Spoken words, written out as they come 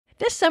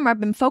This summer, I've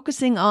been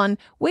focusing on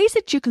ways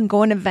that you can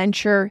go on an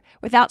adventure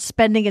without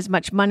spending as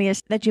much money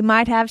as that you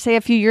might have, say,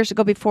 a few years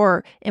ago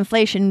before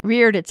inflation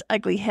reared its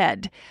ugly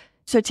head.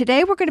 So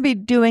today we're going to be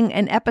doing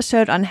an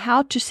episode on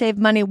how to save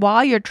money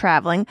while you're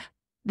traveling.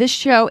 This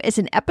show is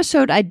an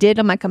episode I did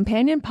on my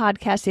companion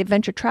podcast, the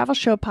Adventure Travel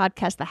Show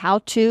podcast, The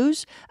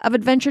How-Tos of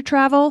Adventure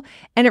Travel.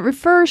 And it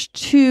refers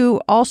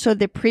to also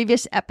the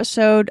previous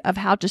episode of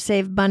how to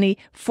save money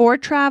for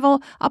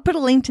travel. I'll put a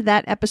link to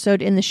that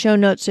episode in the show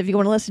notes if you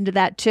want to listen to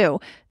that too.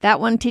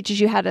 That one teaches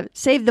you how to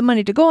save the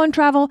money to go on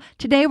travel.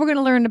 Today, we're going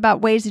to learn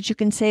about ways that you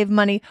can save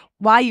money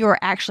while you're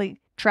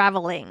actually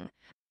traveling.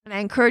 And I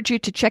encourage you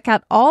to check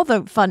out all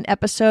the fun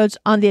episodes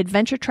on the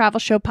Adventure Travel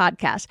Show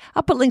podcast.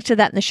 I'll put links to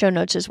that in the show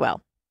notes as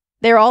well.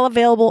 They're all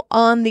available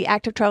on the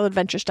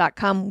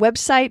ActiveTravelAdventures.com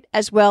website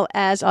as well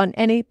as on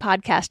any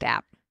podcast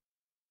app.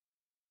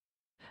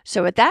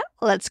 So with that,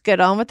 let's get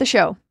on with the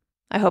show.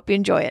 I hope you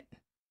enjoy it.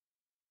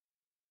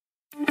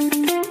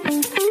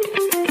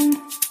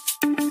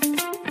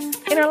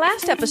 In our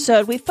last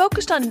episode, we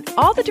focused on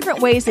all the different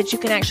ways that you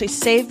can actually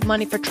save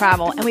money for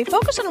travel, and we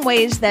focused on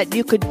ways that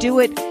you could do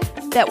it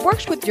that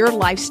works with your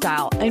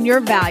lifestyle and your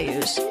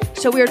values.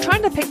 So we were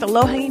trying to pick the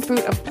low-hanging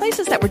fruit of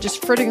places that were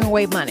just frittering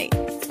away money.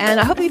 And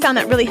I hope you found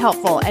that really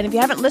helpful. And if you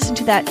haven't listened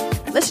to that,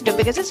 listen to it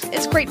because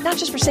it's great not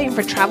just for saving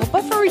for travel,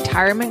 but for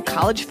retirement,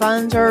 college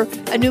funds, or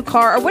a new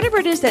car, or whatever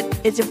it is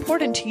that is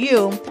important to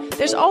you.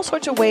 There's all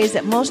sorts of ways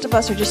that most of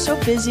us are just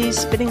so busy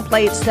spinning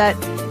plates that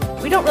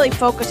we don't really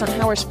focus on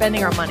how we're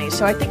spending our money.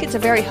 So I think it's a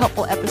very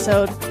helpful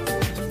episode,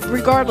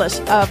 regardless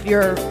of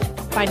your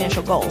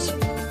financial goals.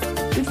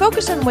 We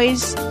focus on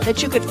ways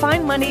that you could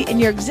find money in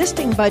your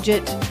existing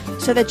budget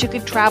so that you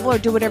could travel or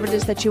do whatever it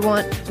is that you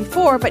want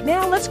before. But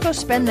now let's go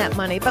spend that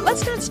money. But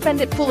let's not spend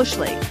it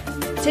foolishly.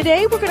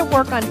 Today, we're going to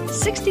work on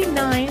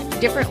 69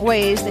 different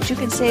ways that you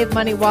can save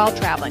money while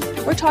traveling.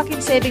 We're talking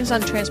savings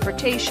on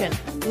transportation,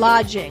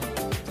 lodging,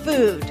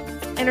 food,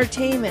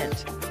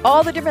 entertainment,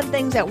 all the different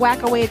things that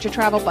whack away at your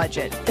travel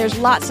budget. There's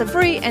lots of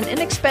free and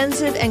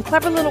inexpensive and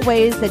clever little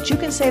ways that you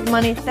can save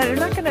money that are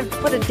not going to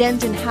put a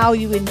dent in how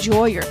you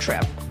enjoy your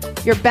trip.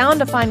 You're bound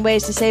to find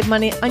ways to save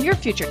money on your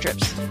future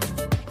trips.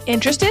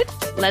 Interested?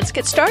 Let's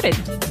get started.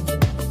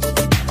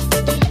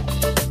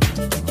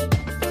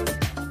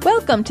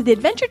 Welcome to the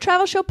Adventure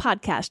Travel Show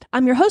podcast.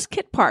 I'm your host,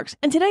 Kit Parks,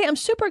 and today I'm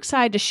super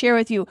excited to share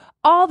with you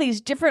all these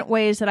different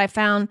ways that I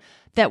found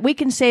that we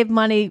can save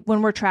money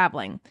when we're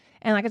traveling.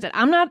 And like I said,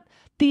 I'm not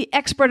the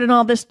expert in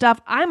all this stuff.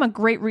 I'm a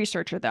great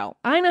researcher, though.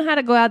 I know how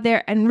to go out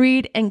there and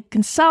read and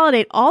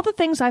consolidate all the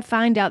things I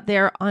find out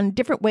there on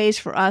different ways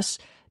for us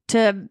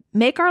to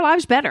make our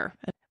lives better.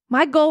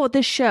 My goal with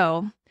this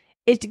show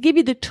is to give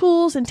you the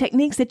tools and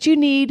techniques that you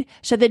need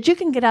so that you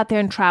can get out there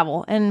and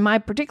travel. In my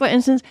particular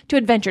instance, to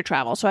adventure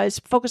travel. So I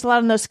focus a lot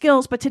on those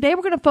skills, but today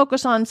we're going to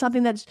focus on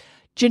something that's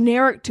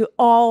generic to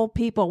all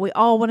people. We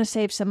all want to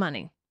save some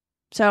money.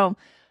 So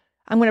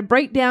I'm going to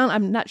break down.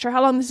 I'm not sure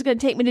how long this is going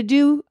to take me to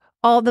do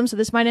all of them, so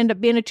this might end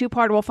up being a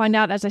two-part. We'll find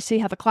out as I see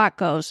how the clock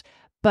goes.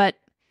 But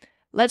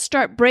let's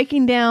start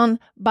breaking down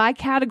by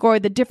category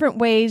the different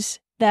ways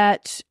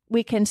that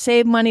we can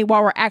save money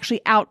while we're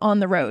actually out on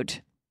the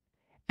road.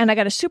 And I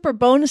got a super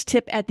bonus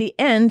tip at the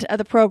end of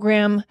the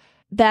program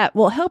that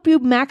will help you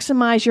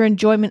maximize your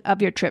enjoyment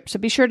of your trip. So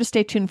be sure to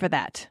stay tuned for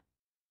that.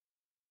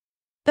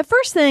 The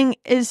first thing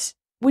is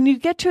when you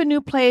get to a new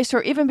place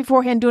or even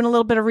beforehand doing a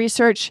little bit of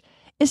research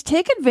is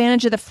take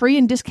advantage of the free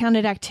and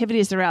discounted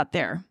activities that are out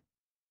there.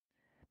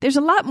 There's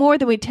a lot more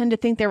than we tend to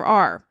think there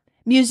are.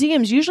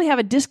 Museums usually have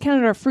a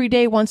discounted or free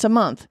day once a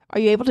month. Are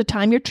you able to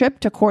time your trip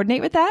to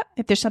coordinate with that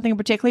if there's something in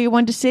particular you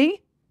want to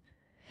see?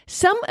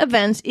 Some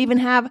events even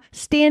have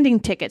standing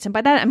tickets, and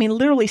by that I mean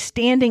literally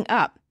standing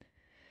up.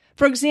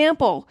 For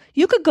example,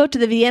 you could go to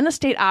the Vienna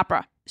State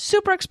Opera,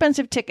 super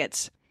expensive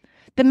tickets.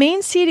 The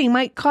main seating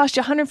might cost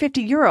you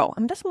 €150. I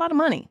mean, that's a lot of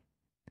money.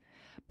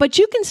 But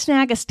you can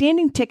snag a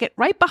standing ticket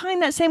right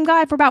behind that same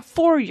guy for about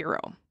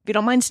 €4. If you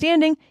don't mind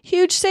standing,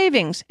 huge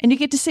savings, and you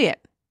get to see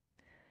it.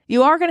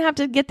 You are going to have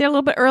to get there a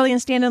little bit early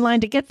and stand in line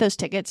to get those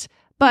tickets,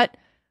 but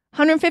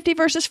 150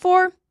 versus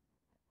 4,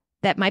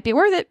 that might be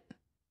worth it.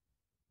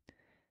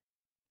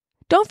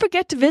 Don't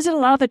forget to visit a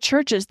lot of the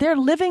churches. They're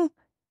living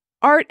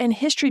art and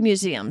history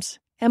museums,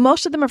 and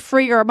most of them are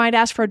free or might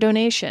ask for a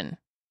donation.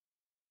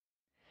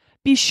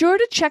 Be sure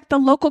to check the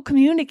local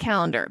community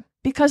calendar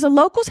because the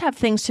locals have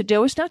things to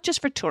do. It's not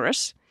just for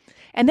tourists.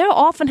 And they'll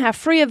often have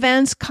free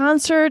events,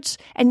 concerts,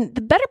 and the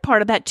better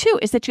part of that, too,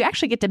 is that you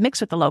actually get to mix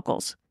with the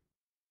locals.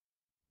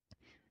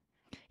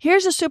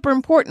 Here's a super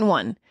important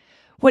one.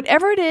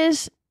 Whatever it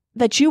is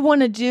that you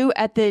want to do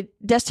at the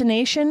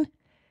destination,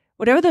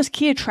 whatever those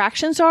key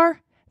attractions are,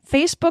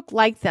 Facebook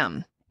like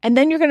them. And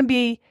then you're going to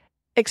be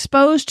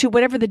exposed to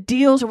whatever the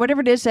deals or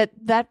whatever it is that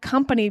that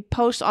company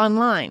posts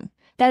online.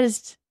 That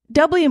is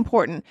doubly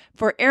important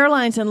for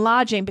airlines and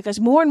lodging because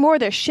more and more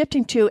they're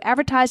shifting to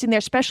advertising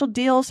their special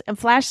deals and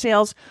flash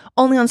sales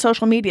only on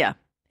social media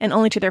and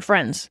only to their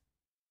friends.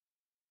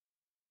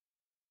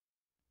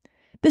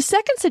 The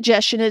second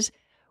suggestion is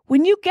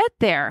when you get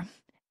there,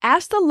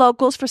 Ask the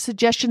locals for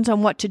suggestions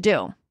on what to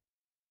do.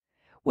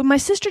 When my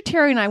sister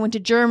Terry and I went to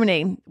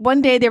Germany,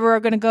 one day they were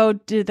going to go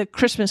to the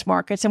Christmas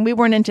markets, and we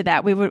weren't into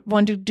that. We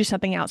wanted to do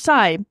something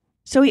outside.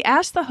 So we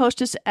asked the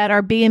hostess at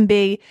our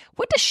B&B,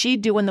 what does she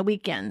do on the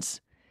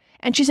weekends?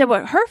 And she said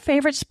her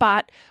favorite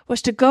spot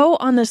was to go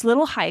on this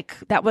little hike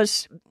that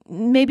was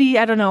maybe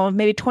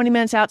 20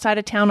 minutes outside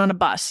of town on a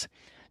bus.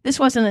 This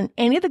wasn't in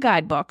any of the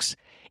guidebooks.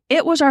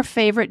 It was our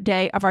favorite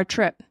day of our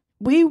trip.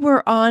 We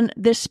were on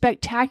this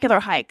spectacular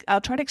hike. I'll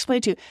try to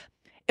explain to you.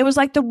 It was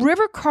like the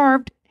river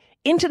carved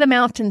into the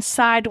mountain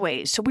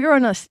sideways. So we were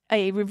in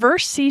a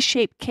reverse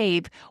C-shaped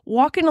cave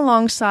walking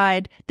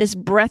alongside this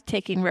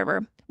breathtaking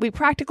river. We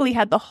practically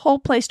had the whole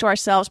place to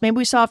ourselves. Maybe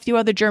we saw a few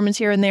other Germans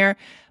here and there,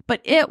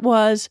 but it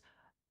was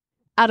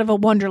out of a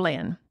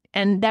wonderland.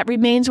 And that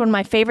remains one of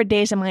my favorite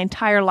days in my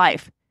entire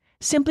life,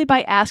 simply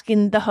by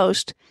asking the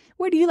host,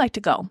 where do you like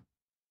to go?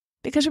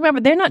 Because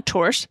remember, they're not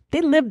tourists.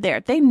 They live there.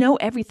 They know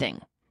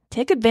everything.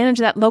 Take advantage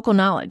of that local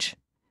knowledge.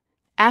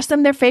 Ask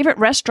them their favorite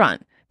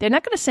restaurant. They're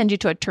not going to send you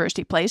to a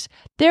touristy place.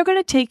 They're going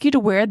to take you to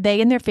where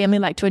they and their family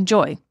like to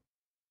enjoy.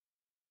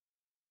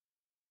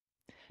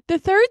 The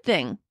third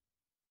thing,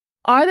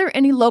 are there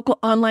any local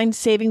online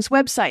savings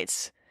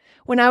websites?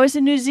 When I was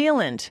in New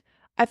Zealand,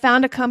 I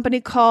found a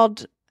company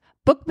called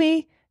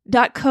bookme.co.nz.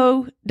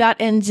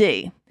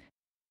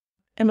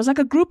 It was like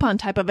a Groupon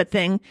type of a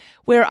thing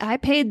where I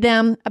paid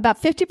them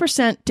about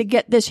 50% to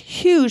get this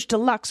huge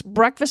deluxe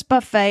breakfast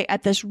buffet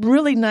at this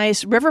really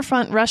nice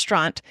riverfront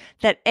restaurant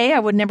that I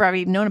would never have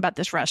even known about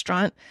this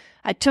restaurant.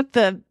 I took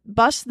the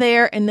bus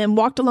there and then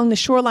walked along the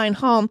shoreline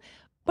home.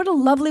 What a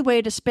lovely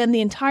way to spend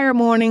the entire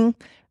morning.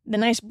 The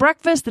nice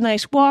breakfast, the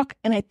nice walk,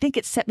 and I think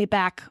it set me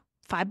back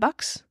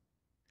 $5.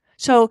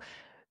 So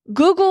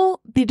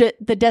Google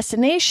the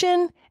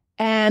destination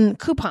and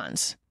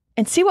coupons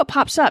and see what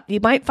pops up.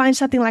 You might find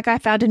something like I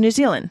found in New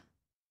Zealand.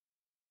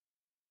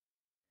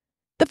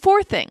 The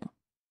fourth thing,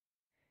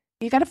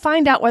 you got to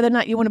find out whether or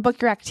not you want to book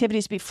your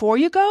activities before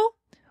you go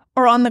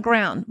or on the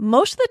ground.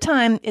 Most of the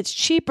time, it's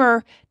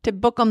cheaper to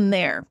book them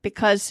there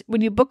because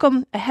when you book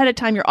them ahead of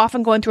time, you're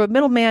often going through a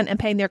middleman and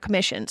paying their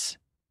commissions.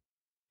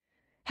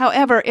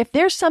 However, if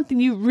there's something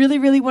you really,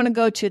 really want to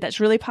go to that's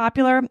really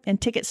popular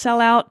and tickets sell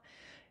out,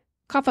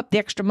 cough up the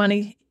extra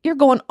money. You're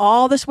going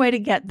all this way to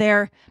get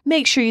there.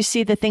 Make sure you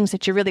see the things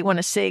that you really want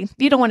to see.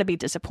 You don't want to be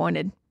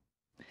disappointed.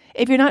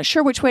 If you're not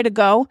sure which way to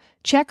go,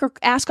 check or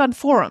ask on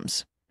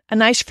forums. A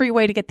nice free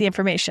way to get the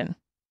information.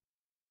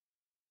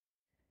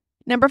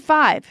 Number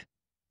 5,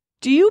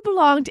 do you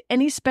belong to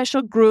any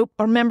special group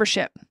or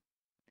membership?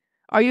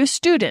 Are you a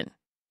student?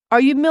 Are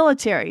you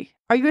military?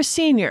 Are you a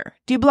senior?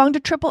 Do you belong to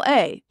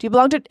AAA? Do you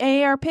belong to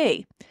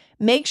AARP?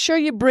 Make sure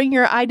you bring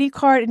your ID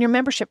card and your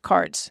membership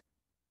cards.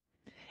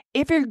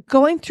 If you're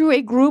going through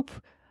a group,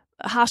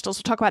 hostels,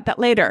 we'll talk about that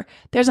later,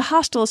 there's a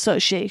hostel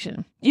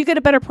association. You get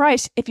a better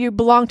price if you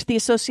belong to the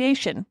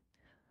association.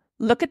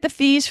 Look at the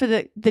fees for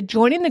the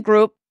joining the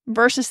group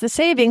versus the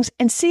savings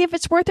and see if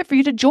it's worth it for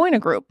you to join a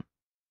group.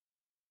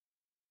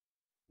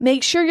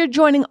 Make sure you're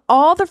joining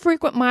all the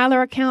frequent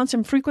miler accounts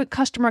and frequent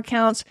customer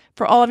accounts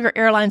for all of your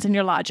airlines and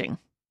your lodging.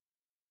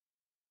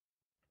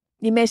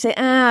 You may say,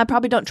 I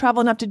probably don't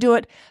travel enough to do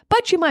it,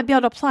 but you might be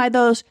able to apply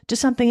those to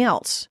something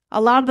else. A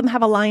lot of them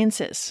have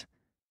alliances.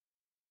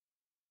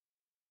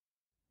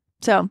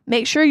 So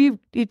make sure you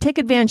take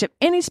advantage of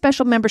any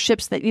special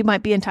memberships that you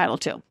might be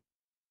entitled to.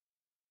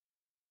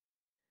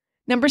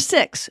 Number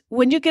 6,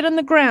 when you get on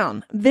the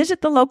ground,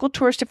 visit the local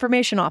tourist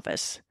information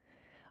office.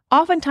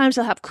 Oftentimes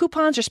they'll have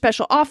coupons or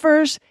special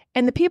offers,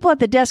 and the people at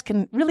the desk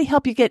can really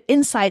help you get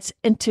insights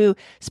into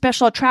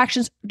special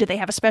attractions. Do they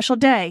have a special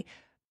day?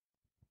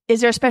 Is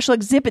there a special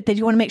exhibit that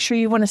you want to make sure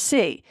you want to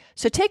see?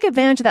 So take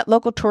advantage of that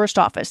local tourist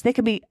office. They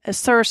can be a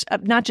source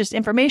of not just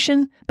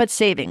information, but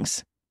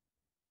savings.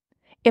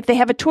 If they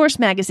have a tourist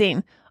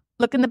magazine,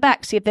 look in the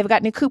back, see if they've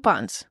got any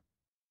coupons.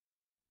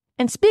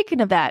 And speaking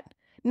of that,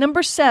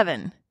 number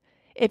 7,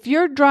 if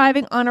you're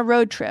driving on a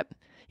road trip,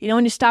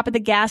 when you stop at the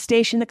gas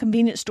station, the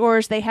convenience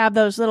stores, they have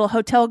those little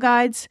hotel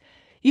guides.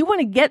 You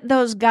want to get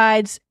those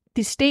guides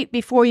the state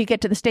before you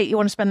get to the state you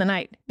want to spend the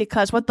night.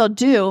 Because what they'll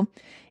do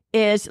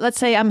is, let's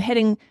say I'm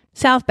heading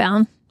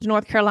southbound to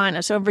North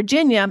Carolina. So in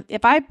Virginia,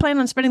 if I plan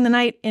on spending the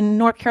night in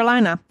North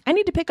Carolina, I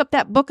need to pick up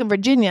that book in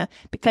Virginia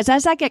because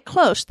as I get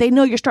close, they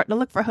know you're starting to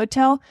look for a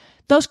hotel.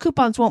 Those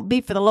coupons won't be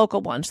for the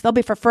local ones. They'll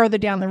be for further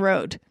down the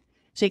road.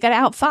 So you got to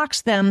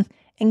outfox them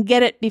and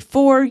get it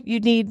before you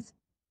need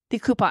the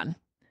coupon.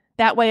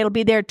 That way it'll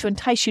be there to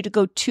entice you to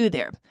go to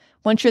there.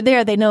 Once you're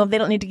there, they know they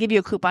don't need to give you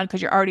a coupon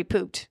because you're already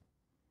pooped.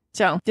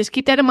 So just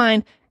keep that in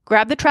mind.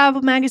 Grab the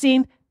travel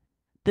magazine,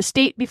 the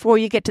state before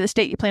you get to the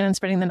state you plan on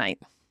spending the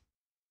night.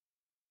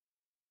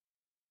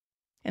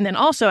 And then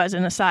also, as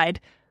an aside,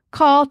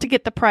 call to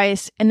get the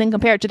price and then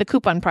compare it to the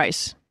coupon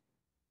price.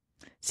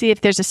 See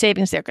if there's a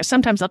savings there, because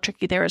sometimes they'll trick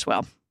you there as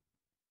well.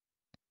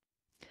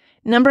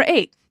 Number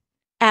 8,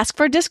 ask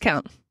for a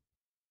discount.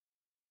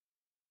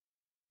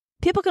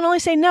 People can only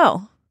say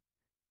no,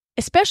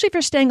 especially if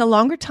you're staying a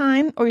longer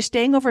time or you're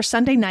staying over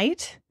Sunday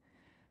night.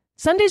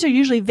 Sundays are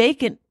usually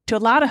vacant to a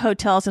lot of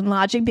hotels and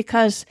lodging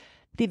because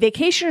the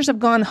vacationers have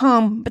gone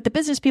home, but the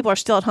business people are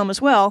still at home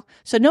as well.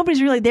 So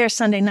nobody's really there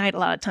Sunday night a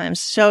lot of times.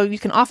 So you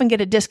can often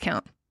get a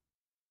discount.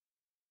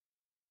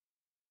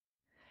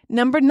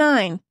 Number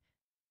 9,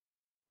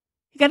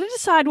 you got to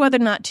decide whether or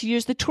not to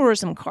use the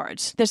tourism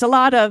cards. There's a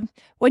lot of,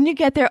 when you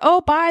get there,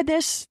 buy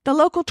this, the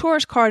local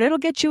tourist card. It'll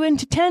get you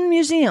into 10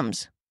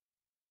 museums.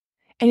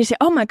 And you say,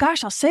 oh my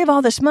gosh, I'll save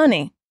all this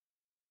money.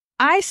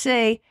 I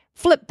say,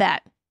 flip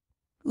that.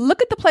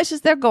 Look at the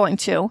places they're going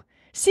to.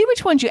 See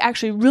which ones you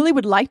actually really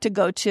would like to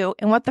go to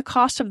and what the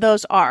cost of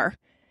those are.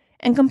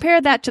 And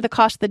compare that to the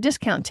cost of the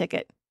discount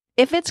ticket.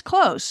 If it's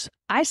close,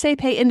 I say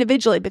pay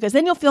individually because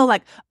then you'll feel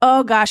like,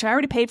 oh gosh, I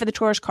already paid for the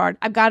tourist card.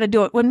 I've got to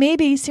do it. When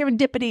maybe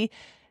serendipity,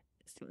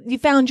 you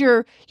found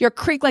your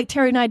creek like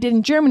Terry and I did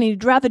in Germany.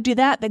 You'd rather do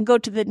that than go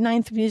to the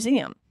 9th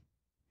museum.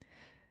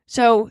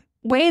 So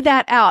weigh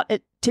that out.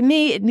 To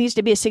me, it needs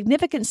to be a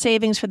significant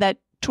savings for that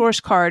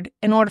tourist card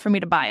in order for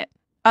me to buy it.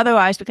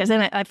 Otherwise, because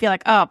then I feel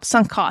like,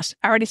 sunk cost.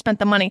 I already spent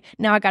the money.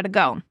 Now I got to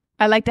go.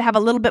 I like to have a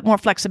little bit more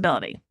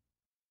flexibility.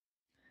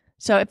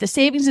 So if the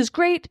savings is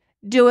great,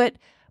 do it.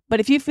 But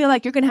if you feel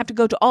like you're going to have to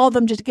go to all of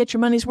them just to get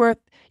your money's worth,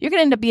 you're going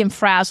to end up being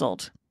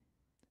frazzled.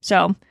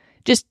 So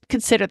just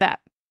consider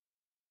that.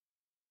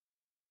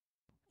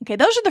 Okay,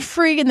 those are the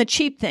free and the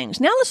cheap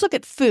things. Now let's look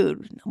at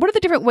food. What are the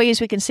different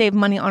ways we can save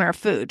money on our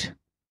food?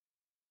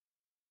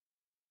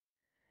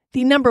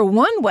 The number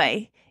 1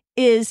 way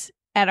is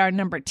at our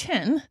number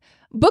 10,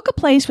 book a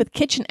place with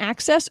kitchen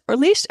access or at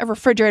least a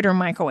refrigerator or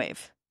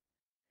microwave.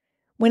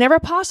 Whenever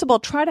possible,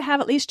 try to have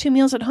at least 2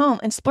 meals at home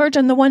and splurge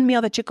on the 1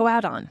 meal that you go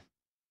out on.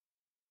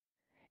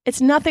 It's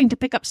nothing to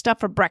pick up stuff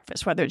for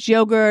breakfast, whether it's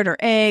yogurt or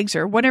eggs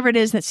or whatever it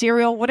is, that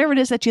cereal, whatever it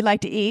is that you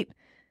like to eat.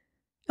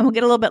 And we'll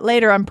get a little bit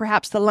later on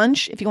perhaps the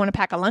lunch, if you want to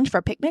pack a lunch for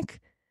a picnic.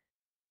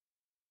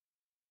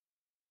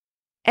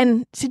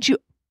 And since you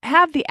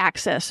have the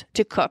access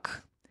to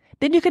cook,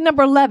 then you can,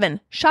 number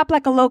 11, shop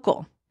like a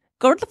local.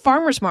 Go to the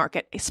farmer's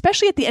market,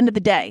 especially at the end of the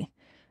day.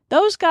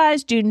 Those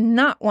guys do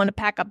not want to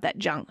pack up that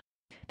junk.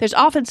 There's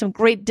often some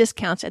great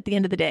discounts at the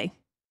end of the day.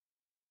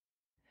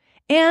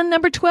 And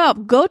number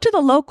 12, go to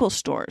the local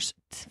stores.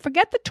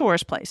 Forget the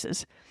tourist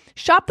places.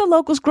 Shop the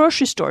locals'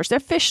 grocery stores,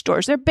 their fish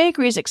stores, their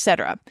bakeries,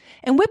 etc.,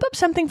 and whip up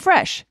something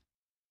fresh.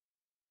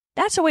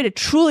 That's a way to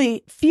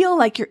truly feel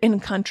like you're in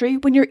country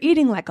when you're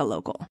eating like a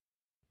local.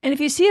 And if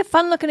you see a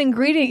fun-looking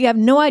ingredient, you have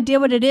no idea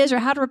what it is or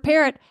how to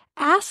prepare it,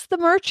 ask the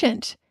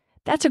merchant.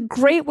 That's a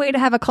great way to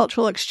have a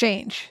cultural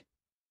exchange.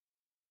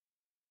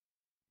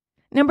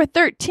 Number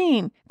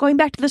 13, going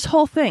back to this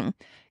whole thing,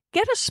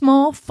 get a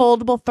small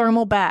foldable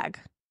thermal bag.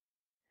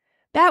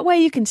 That way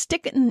you can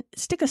stick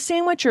a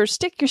sandwich or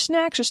stick your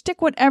snacks or stick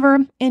whatever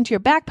into your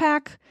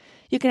backpack.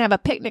 You can have a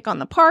picnic on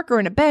the park or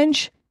in a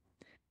bench.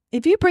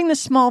 If you bring this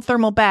small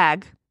thermal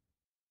bag,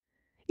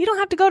 you don't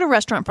have to go to a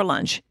restaurant for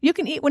lunch. You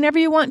can eat whenever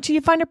you want to.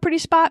 You find a pretty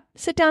spot,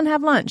 sit down and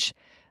have lunch.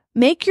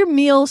 Make your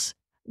meals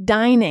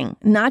dining,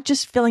 not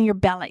just filling your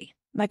belly,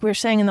 like we were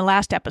saying in the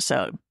last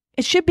episode.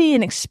 It should be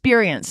an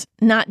experience,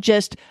 not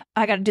just,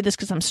 I got to do this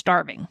because I'm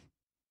starving.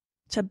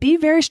 So be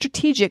very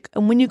strategic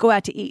when you go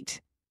out to eat.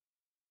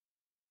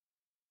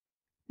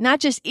 Not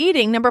just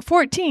eating. Number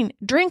 14,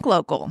 drink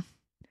local.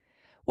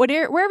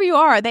 Wherever you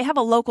are, they have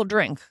a local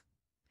drink.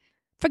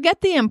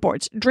 Forget the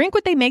imports. Drink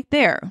what they make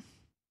there.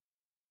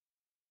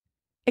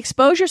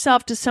 Expose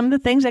yourself to some of the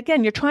things.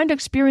 Again, you're trying to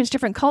experience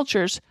different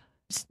cultures.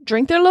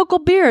 Drink their local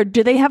beer.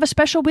 Do they have a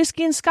special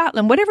whiskey in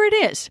Scotland? Whatever it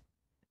is.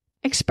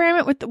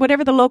 Experiment with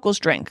whatever the locals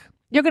drink.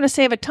 You're going to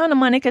save a ton of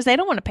money because they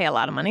don't want to pay a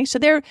lot of money. So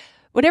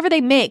whatever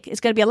they make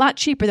is going to be a lot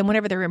cheaper than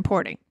whatever they're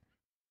importing.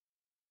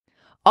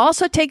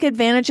 Also take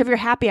advantage of your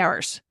happy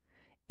hours.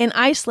 In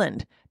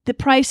Iceland, the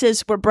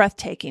prices were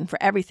breathtaking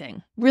for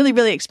everything. Really,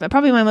 really expensive.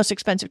 Probably my most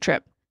expensive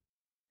trip.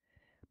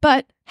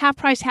 But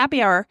half-price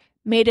happy hour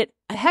made it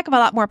a heck of a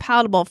lot more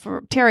palatable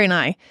for Terry and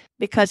I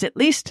because at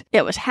least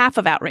it was half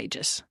of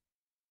outrageous.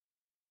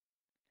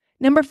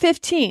 Number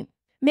 15,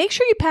 make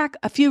sure you pack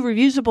a few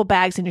reusable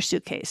bags in your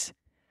suitcase.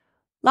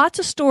 Lots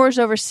of stores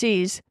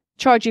overseas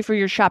charge you for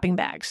your shopping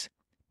bags.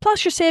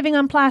 Plus, you're saving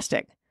on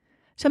plastic.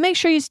 So make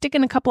sure you stick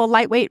in a couple of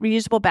lightweight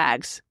reusable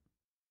bags.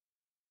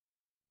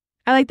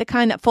 I like the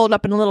kind that fold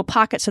up in a little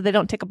pocket so they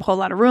don't take up a whole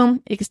lot of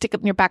room. You can stick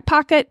it in your back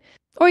pocket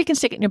or you can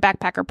stick it in your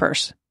backpack or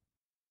purse.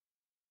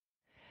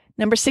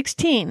 Number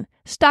 16,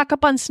 stock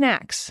up on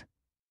snacks.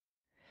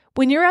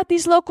 When you're at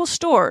these local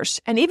stores,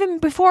 and even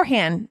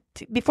beforehand,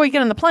 before you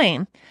get on the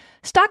plane,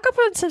 stock up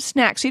on some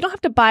snacks so you don't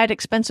have to buy at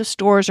expensive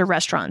stores or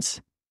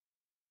restaurants.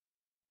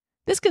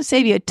 This can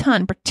save you a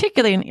ton,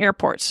 particularly in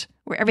airports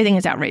where everything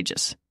is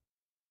outrageous.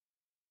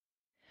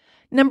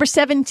 Number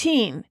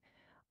 17,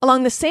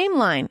 along the same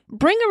line,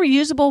 bring a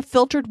reusable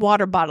filtered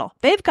water bottle.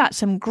 They've got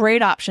some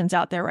great options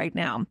out there right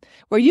now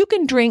where you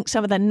can drink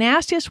some of the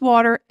nastiest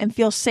water and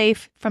feel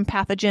safe from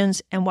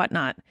pathogens and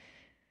whatnot.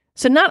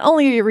 So not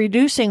only are you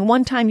reducing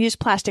one-time use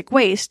plastic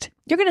waste,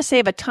 you're going to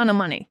save a ton of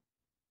money.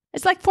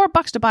 It's like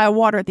 $4 to buy a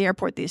water at the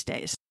airport these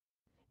days.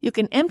 You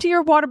can empty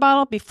your water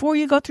bottle before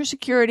you go through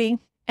security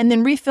and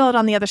then refill it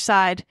on the other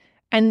side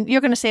And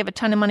you're going to save a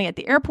ton of money at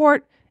the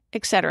airport,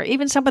 etc.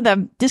 Even some of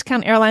the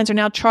discount airlines are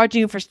now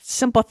charging you for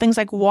simple things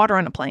like water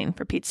on a plane,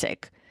 for Pete's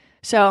sake.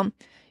 So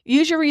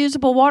use your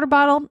reusable water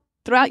bottle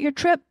throughout your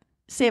trip,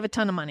 save a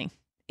ton of money.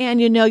 And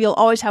you'll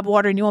always have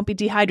water and you won't be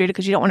dehydrated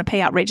because you don't want to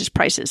pay outrageous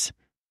prices.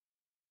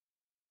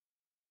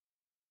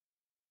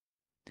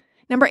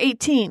 Number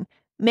 18,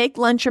 make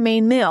lunch your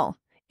main meal.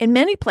 In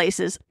many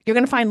places, you're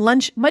going to find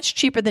lunch much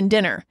cheaper than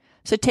dinner.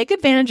 So take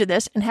advantage of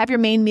this and have your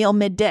main meal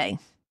midday.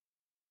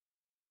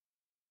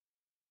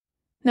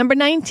 Number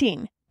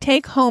 19,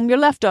 take home your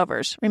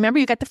leftovers. Remember,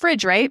 you got the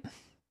fridge, right?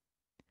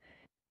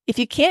 If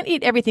you can't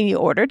eat everything you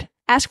ordered,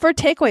 ask for a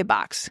takeaway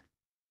box.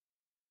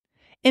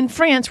 In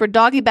France, where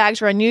doggy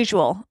bags are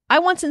unusual, I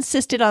once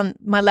insisted on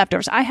my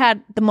leftovers. I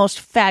had the most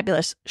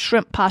fabulous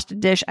shrimp pasta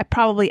dish I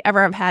probably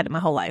ever have had in my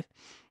whole life.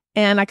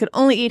 And I could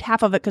only eat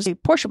half of it because the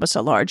portion was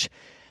so large.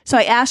 So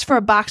I asked for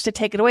a box to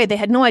take it away. They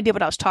had no idea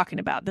what I was talking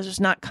about. This was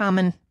not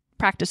common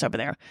practice over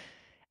there.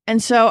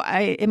 And so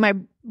in my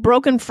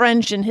broken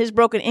French and his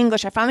broken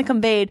English, I finally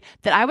conveyed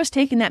that I was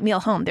taking that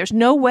meal home. There's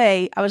no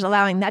way I was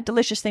allowing that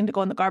delicious thing to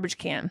go in the garbage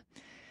can.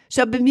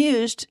 So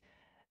bemused,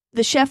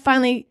 the chef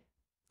finally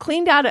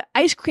cleaned out an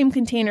ice cream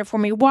container for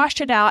me,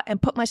 washed it out,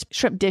 and put my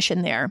shrimp dish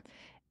in there.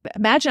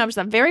 Imagine I was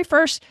the very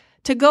first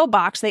to-go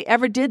box they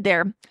ever did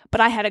there, but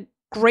I had a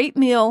great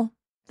meal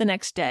the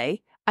next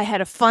day. I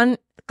had a fun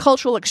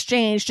cultural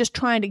exchange just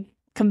trying to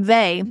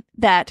convey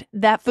that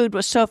food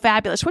was so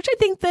fabulous, which I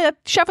think the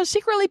chef was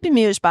secretly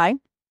bemused by.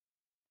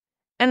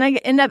 And I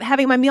ended up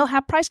having my meal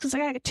half price because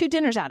I got 2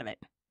 dinners out of it.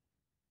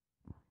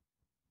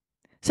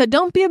 So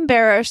don't be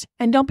embarrassed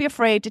and don't be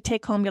afraid to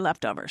take home your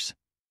leftovers.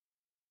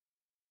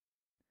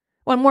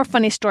 One more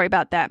funny story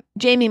about that.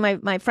 Jamie,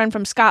 my friend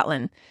from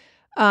Scotland,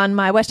 on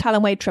my West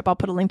Highland Way trip, I'll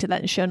put a link to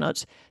that in show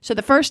notes. So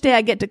the first day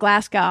I get to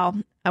Glasgow,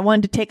 I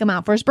wanted to take him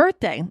out for his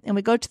birthday. And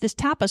we go to this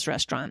tapas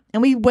restaurant.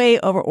 And we way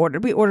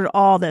over-ordered. We ordered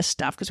all this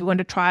stuff because we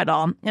wanted to try it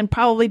all. And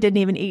probably didn't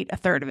even eat a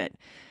third of it.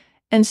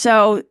 And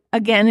so,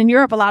 again, in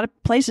Europe, a lot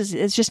of places,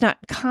 it's just not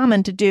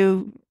common to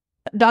do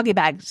doggy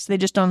bags. They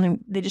just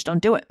don't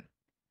do it.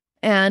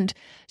 And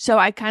so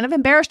I kind of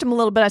embarrassed him a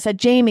little bit. I said,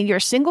 Jamie, you're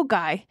a single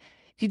guy.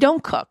 You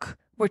don't cook.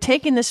 We're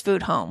taking this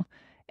food home.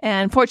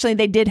 And fortunately,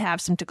 they did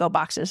have some to-go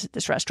boxes at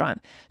this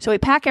restaurant. So we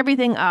pack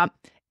everything up.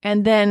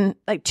 And then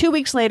like 2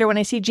 weeks later, when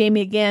I see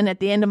Jamie again at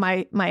the end of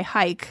my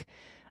hike,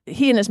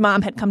 he and his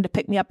mom had come to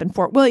pick me up in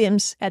Fort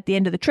Williams at the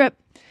end of the trip.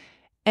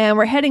 And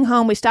we're heading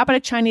home. We stop at a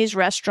Chinese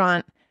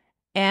restaurant.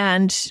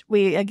 And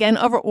we, again,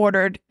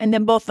 over-ordered. And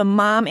then both the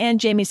mom and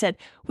Jamie said,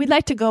 we'd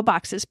like to-go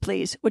boxes,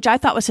 please, which I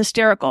thought was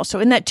hysterical.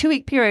 So in that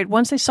 2-week period,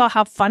 once they saw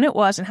how fun it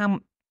was and how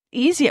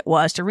easy it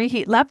was to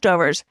reheat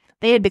leftovers,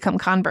 they had become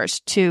converts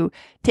to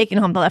taking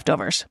home the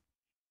leftovers.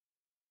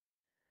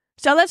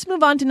 So let's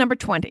move on to number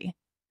 20.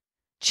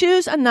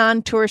 Choose a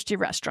non-touristy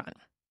restaurant.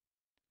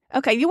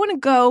 Okay, you want to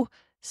go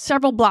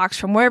several blocks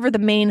from wherever the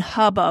main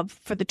hub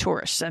for the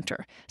tourist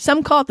center.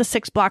 Some call it the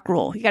 6-block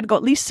rule. You got to go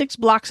at least 6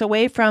 blocks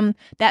away from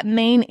that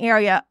main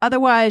area.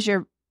 Otherwise,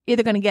 you're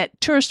either going to get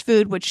tourist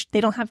food, which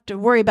they don't have to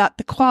worry about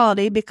the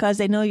quality because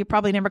they know you're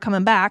probably never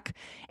coming back,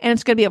 and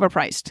it's going to be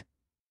overpriced.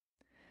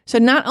 So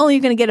not only are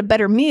you going to get a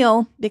better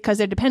meal because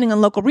they're depending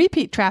on local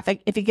repeat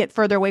traffic, if you get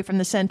further away from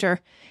the center,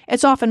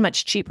 it's often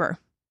much cheaper.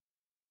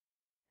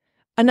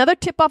 Another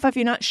tip-off if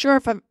you're not sure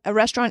if a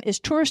restaurant is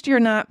touristy or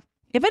not,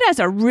 if it has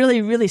a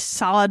really, really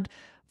solid,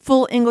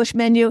 full English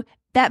menu,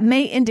 that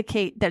may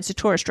indicate that it's a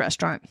tourist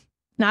restaurant.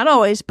 Not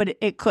always, but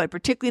it could,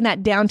 particularly in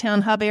that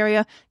downtown hub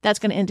area. That's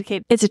going to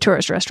indicate it's a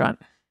tourist restaurant.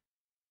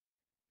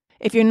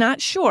 If you're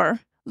not sure,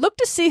 look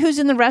to see who's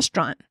in the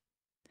restaurant.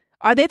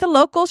 Are they the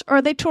locals or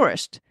are they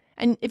tourists?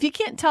 And if you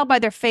can't tell by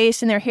their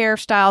face and their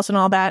hairstyles and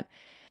all that,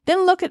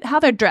 then look at how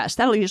they're dressed.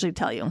 That'll usually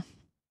tell you.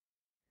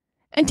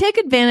 And take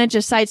advantage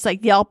of sites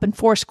like Yelp and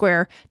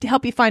Foursquare to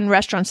help you find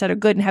restaurants that are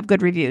good and have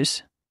good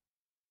reviews.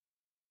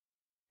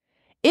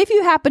 If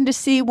you happen to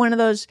see one of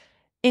those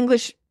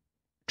English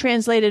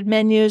translated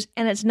menus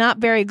and it's not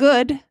very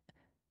good,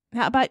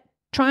 how about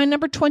trying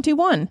number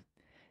 21?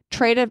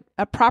 Trade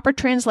a proper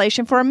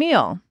translation for a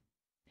meal.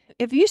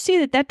 If you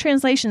see that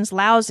translation's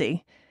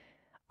lousy,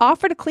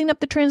 offer to clean up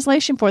the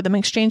translation for them in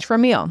exchange for a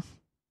meal.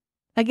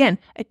 Again,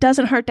 it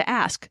doesn't hurt to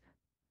ask.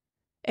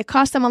 It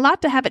costs them a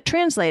lot to have it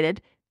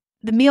translated.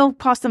 The meal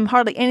costs them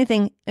hardly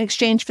anything in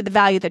exchange for the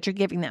value that you're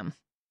giving them.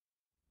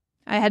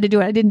 I had to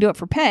do it. I didn't do it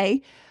for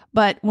pay.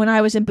 But when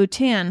I was in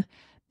Bhutan,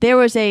 there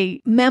was a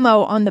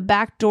memo on the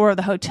back door of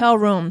the hotel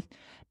room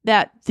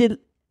that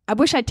I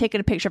wish I'd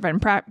taken a picture of it,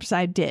 and perhaps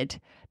I did,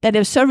 that it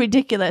was so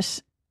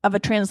ridiculous of a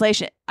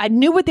translation. I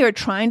knew what they were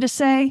trying to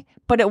say,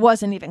 but it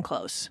wasn't even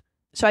close.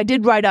 So I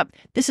did write up,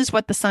 this is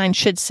what the sign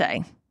should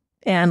say,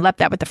 and left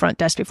that with the front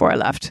desk before I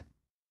left.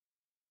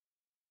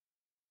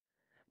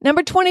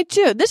 Number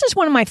 22. This is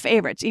one of my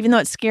favorites, even though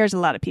it scares a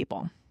lot of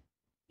people.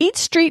 Eat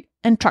street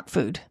and truck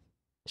food.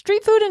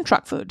 Street food and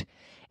truck food.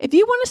 If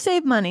you want to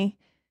save money,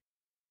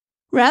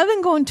 rather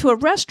than going to a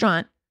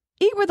restaurant,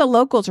 eat where the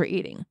locals are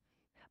eating.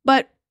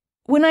 But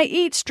when I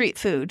eat street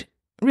food,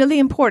 really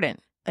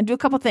important, I do a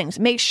couple things.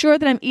 Make sure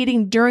that I'm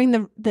eating during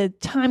the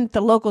time that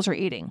the locals are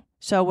eating.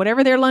 So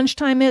whatever their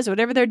lunchtime is,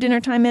 whatever their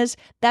dinner time is,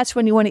 that's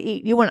when you want to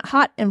eat. You want it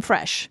hot and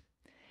fresh.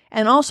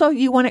 And also,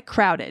 you want it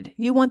crowded.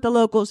 You want the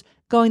locals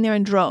going there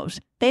in droves.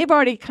 They've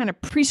already kind of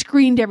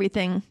pre-screened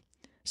everything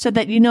so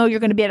that you know you're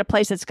going to be at a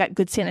place that's got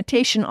good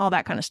sanitation, all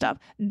that kind of stuff.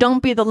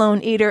 Don't be the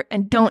lone eater,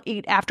 and don't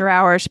eat after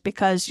hours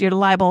because you're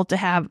liable to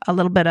have a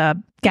little bit of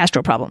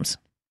gastro problems.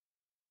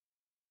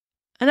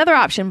 Another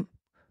option,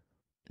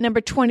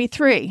 number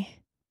 23.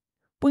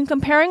 When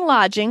comparing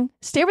lodging,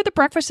 stay where the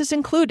breakfast is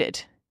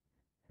included,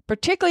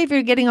 particularly if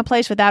you're getting a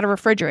place without a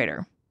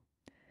refrigerator.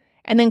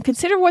 And then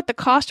consider what the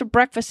cost of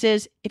breakfast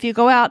is if you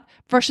go out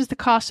versus the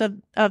cost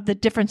of the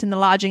difference in the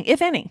lodging,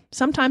 if any.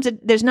 Sometimes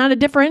there's not a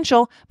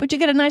differential, but you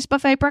get a nice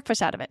buffet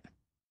breakfast out of it.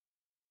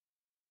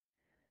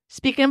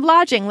 Speaking of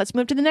lodging, let's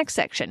move to the next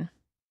section.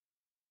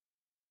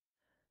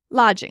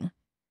 Lodging.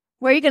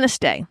 Where are you going to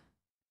stay?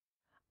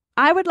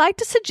 I would like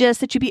to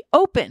suggest that you be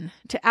open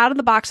to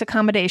out-of-the-box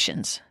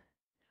accommodations.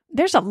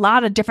 There's a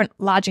lot of different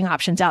lodging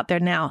options out there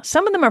now.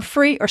 Some of them are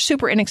free or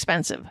super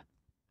inexpensive.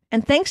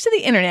 And thanks to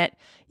the internet,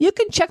 you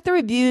can check the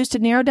reviews to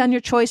narrow down your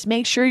choice,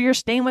 make sure you're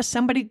staying with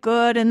somebody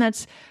good and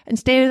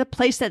stay at a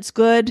place that's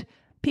good.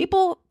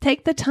 People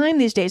take the time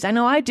these days. I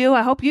know I do.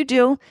 I hope you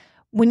do.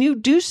 When you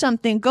do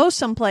something, go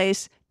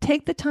someplace,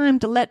 take the time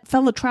to let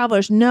fellow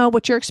travelers know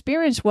what your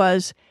experience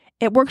was.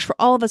 It works for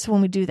all of us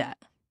when we do that.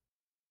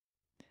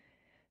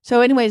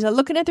 So anyways,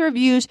 looking at the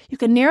reviews, you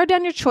can narrow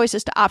down your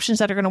choices to options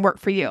that are going to work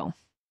for you.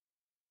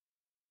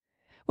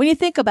 When you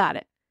think about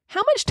it,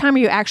 how much time are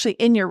you actually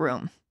in your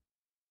room?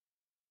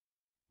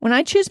 When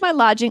I choose my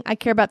lodging, I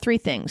care about three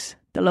things.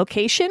 The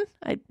location,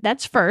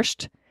 that's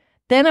first.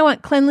 Then I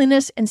want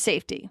cleanliness and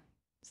safety.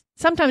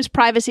 Sometimes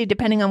privacy,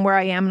 depending on where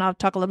I am, and I'll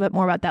talk a little bit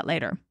more about that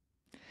later.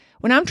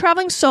 When I'm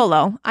traveling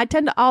solo, I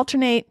tend to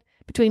alternate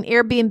between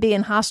Airbnb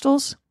and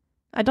hostels.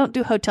 I don't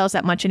do hotels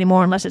that much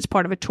anymore unless it's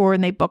part of a tour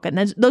and they book it.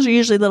 And those are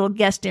usually little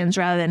guest inns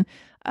rather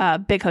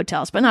than big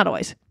hotels, but not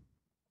always.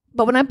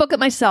 But when I book it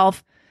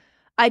myself,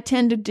 I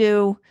tend to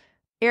do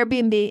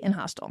Airbnb and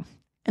hostel.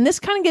 And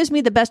this kind of gives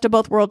me the best of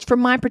both worlds for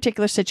my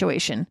particular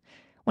situation.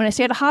 When I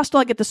stay at a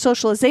hostel, I get the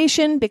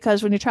socialization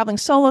because when you're traveling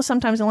solo,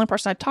 sometimes the only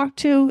person I talk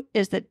to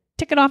is the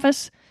ticket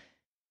office.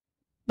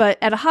 But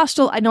at a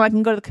hostel, I know I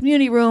can go to the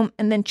community room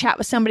and then chat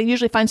with somebody,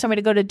 usually find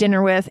somebody to go to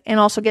dinner with, and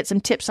also get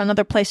some tips on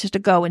other places to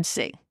go and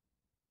see.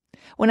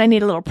 When I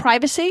need a little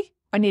privacy,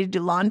 I need to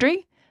do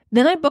laundry,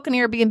 then I book an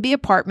Airbnb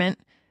apartment,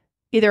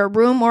 either a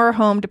room or a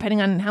home,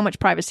 depending on how much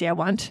privacy I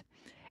want.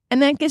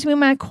 And that gives me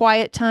my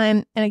quiet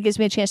time, and it gives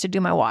me a chance to do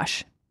my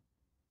wash.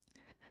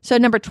 So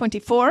number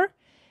 24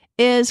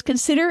 is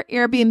consider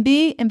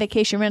Airbnb and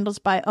vacation rentals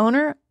by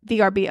owner,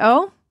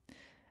 VRBO,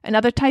 and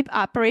other type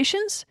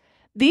operations.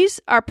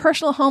 These are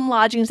personal home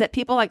lodgings that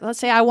people like, let's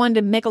say I wanted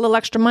to make a little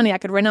extra money, I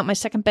could rent out my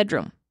second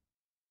bedroom.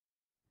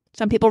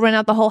 Some people rent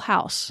out the whole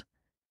house.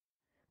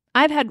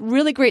 I've had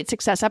really great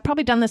success. I've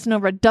probably done this in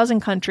over a dozen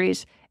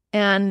countries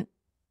and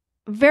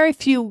very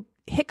few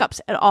hiccups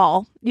at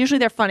all. Usually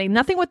they're funny.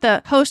 Nothing with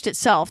the host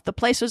itself. The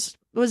place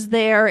was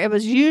there. It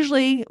was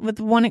usually, with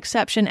one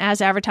exception,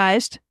 as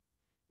advertised.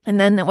 And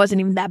then it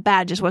wasn't even that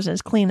bad. Just wasn't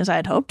as clean as I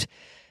had hoped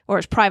or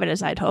as private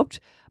as I had hoped.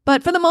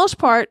 But for the most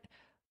part,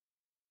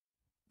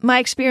 my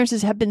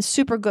experiences have been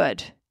super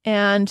good.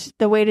 And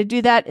the way to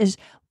do that is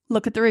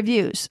look at the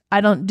reviews.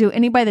 I don't do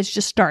anybody that's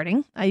just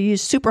starting. I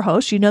use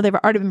Superhost. You know, they've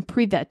already been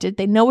pre-vetted.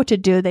 They know what to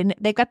do.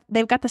 They've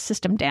got the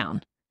system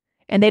down.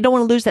 And they don't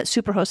want to lose that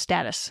Superhost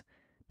status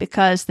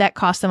because that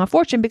costs them a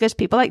fortune because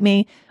people like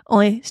me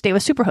only stay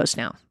with Superhost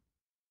now.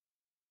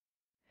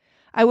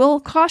 I will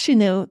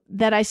caution you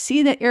that I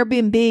see that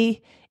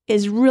Airbnb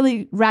is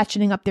really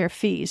ratcheting up their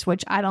fees,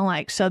 which I don't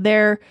like. So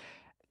they're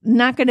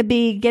not going to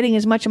be getting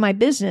as much of my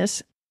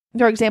business.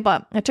 For example,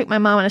 I took my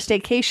mom on a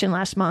staycation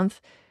last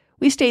month.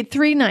 We stayed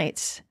 3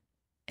 nights,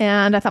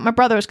 and I thought my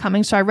brother was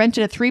coming, so I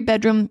rented a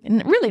 3-bedroom,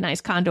 really nice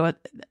condo, a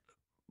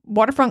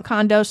waterfront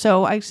condo,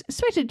 so I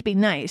expected it to be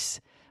nice,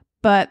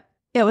 but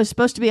it was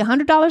supposed to be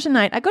 $100 a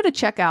night. I go to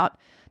check out.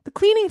 The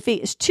cleaning fee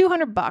is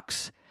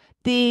 $200.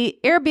 The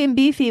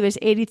Airbnb fee was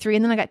 $83,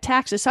 and then I got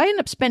taxes, so I ended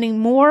up spending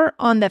more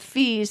on the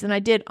fees than I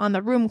did on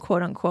the room,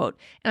 quote unquote,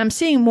 and I'm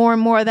seeing more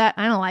and more of that.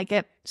 I don't like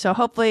it, so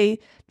hopefully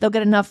they'll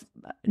get enough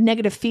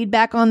negative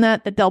feedback on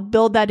that they'll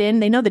build that in.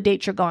 They know the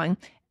dates you're going,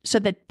 so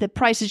that the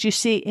prices you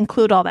see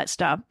include all that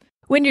stuff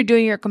when you're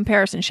doing your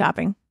comparison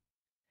shopping.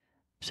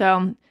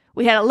 So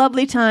we had a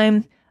lovely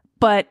time,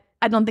 but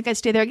I don't think I'd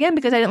stay there again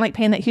because I didn't like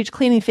paying that huge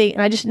cleaning fee,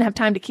 and I just didn't have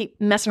time to keep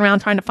messing around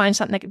trying to find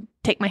something that could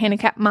take my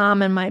handicapped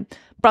mom and my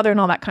brother and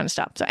all that kind of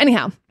stuff. So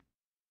anyhow,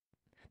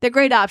 they're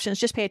great options.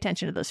 Just pay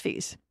attention to those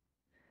fees.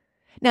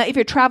 Now, if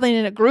you're traveling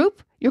in a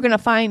group, you're going to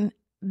find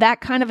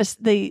that kind of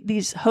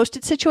these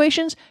hosted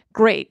situations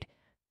great.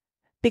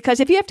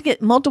 Because if you have to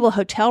get multiple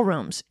hotel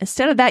rooms,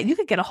 instead of that, you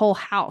could get a whole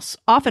house,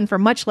 often for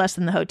much less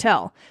than the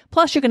hotel.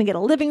 Plus, you're going to get a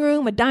living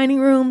room, a dining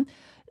room,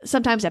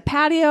 sometimes a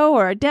patio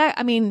or a deck,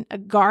 a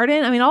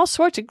garden. All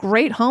sorts of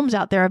great homes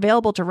out there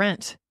available to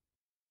rent.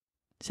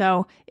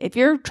 So if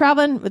you're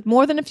traveling with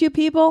more than a few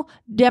people,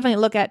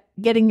 definitely look at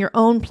getting your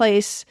own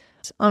place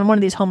on one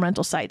of these home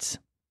rental sites.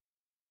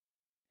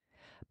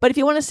 But if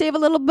you want to save a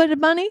little bit of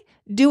money,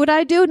 do what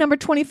I do. Number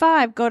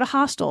 25, go to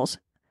hostels.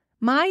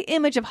 My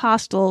image of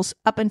hostels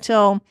up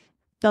until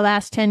the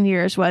last 10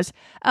 years was,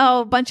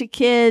 a bunch of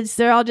kids,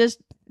 they're all just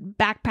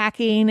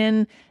backpacking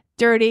and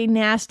dirty,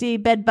 nasty,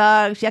 bed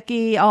bugs,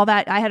 yucky, all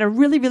that. I had a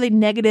really, really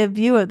negative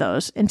view of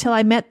those until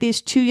I met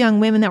these two young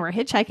women that were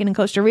hitchhiking in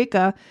Costa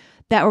Rica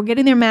that were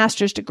getting their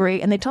master's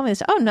degree. And they told me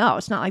this, oh no,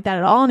 it's not like that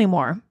at all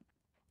anymore.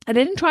 I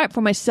didn't try it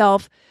for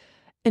myself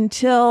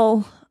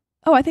until,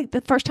 I think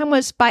the first time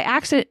was by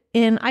accident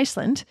in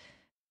Iceland.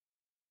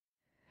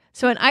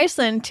 So in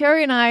Iceland,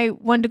 Terry and I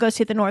wanted to go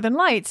see the Northern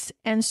Lights.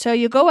 And so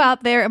you go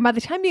out there, and by the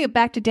time you get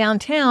back to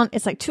downtown,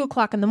 it's like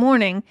 2:00 in the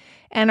morning.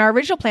 And our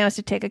original plan was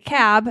to take a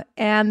cab,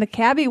 and the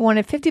cabbie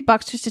wanted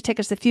 $50 just to take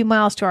us a few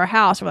miles to our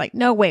house. We're like,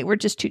 no, wait, we're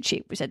just too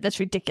cheap. We said, that's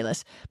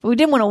ridiculous. But we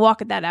didn't want to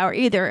walk at that hour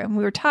either, and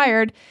we were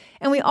tired.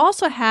 And we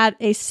also had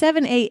a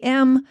 7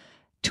 a.m.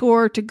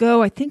 tour to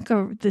go, I think,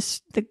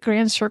 the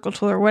Grand Circle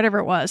tour or whatever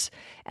it was.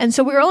 And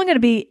so we were only going to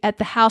be at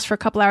the house for a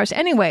couple hours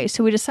anyway.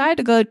 So we decided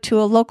to go to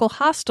a local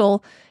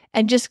hostel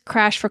and just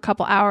crash for a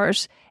couple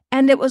hours.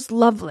 And it was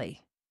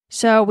lovely.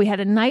 So we had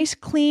a nice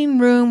clean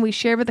room. We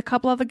shared with a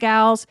couple of the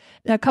gals,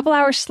 a couple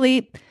hours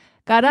sleep,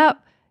 got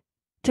up,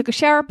 took a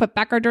shower, put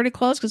back our dirty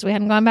clothes because we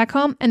hadn't gone back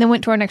home, and then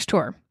went to our next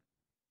tour.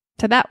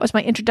 So that was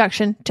my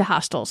introduction to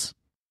hostels.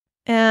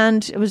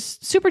 And it was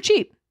super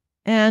cheap.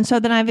 And so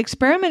then I've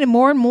experimented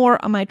more and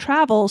more on my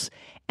travels,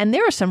 and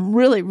there are some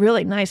really,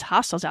 really nice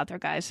hostels out there,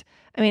 guys.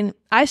 I mean,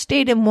 I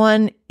stayed in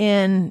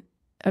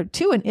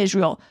two in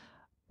Israel.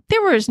 They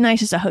were as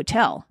nice as a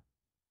hotel.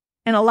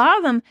 And a lot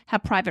of them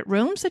have private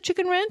rooms that you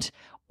can rent,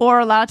 or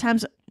a lot of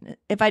times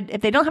if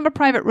they don't have a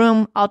private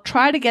room, I'll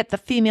try to get the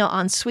female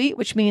en suite,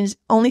 which means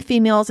only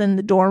females in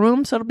the dorm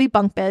room, so it'll be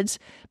bunk beds,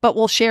 but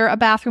we'll share a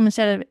bathroom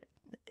instead of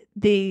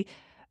the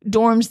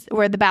dorms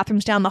where the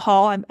bathroom's down the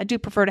hall. I do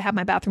prefer to have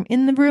my bathroom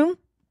in the room,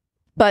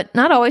 but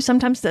not always.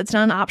 Sometimes that's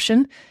not an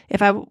option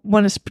if I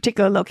want a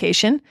particular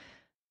location.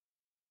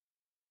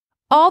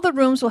 All the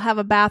rooms will have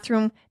a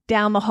bathroom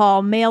down the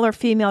hall, male or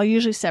female,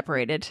 usually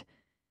separated.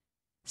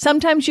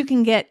 Sometimes you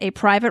can get a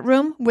private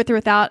room with or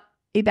without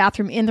a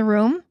bathroom in the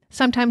room.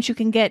 Sometimes you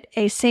can get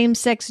a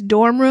same-sex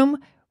dorm room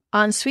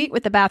en suite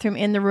with the bathroom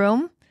in the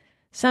room.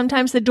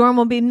 Sometimes the dorm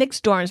will be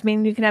mixed dorms,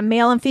 meaning you can have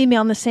male and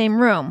female in the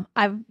same room.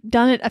 I've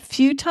done it a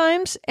few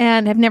times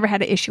and have never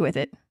had an issue with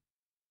it.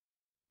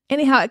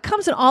 Anyhow, it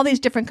comes in all these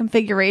different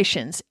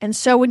configurations. And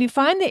so when you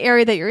find the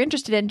area that you're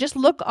interested in, just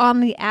look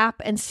on the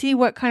app and see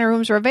what kind of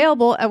rooms are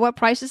available at what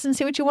prices and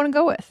see what you want to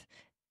go with.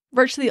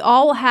 Virtually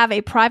all will have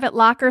a private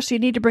locker, so you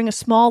need to bring a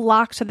small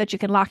lock so that you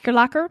can lock your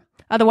locker.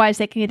 Otherwise,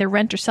 they can either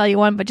rent or sell you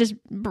one, but just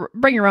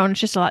bring your own. It's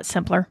just a lot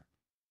simpler.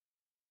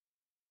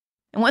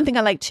 And one thing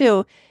I like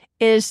too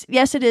is,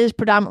 yes, it is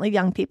predominantly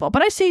young people,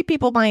 but I see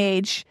people my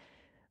age,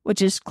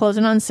 which is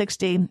closing on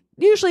 60,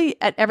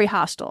 usually at every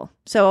hostel.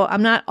 So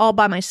I'm not all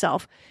by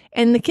myself.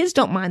 And the kids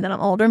don't mind that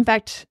I'm older. In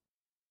fact,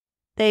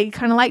 they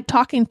kind of like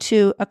talking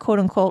to a quote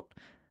unquote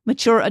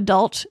mature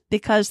adult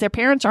because their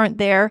parents aren't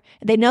there.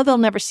 They know they'll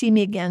never see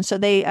me again. So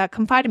they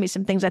confide in me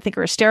some things I think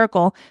are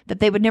hysterical that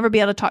they would never be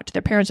able to talk to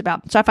their parents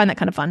about. So I find that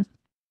kind of fun.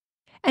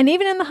 And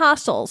even in the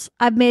hostels,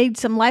 I've made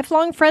some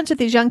lifelong friends with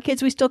these young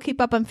kids we still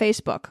keep up on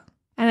Facebook.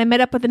 And I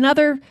met up with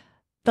another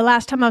the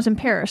last time I was in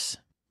Paris.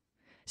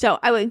 So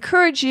I would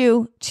encourage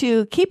you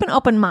to keep an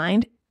open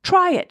mind.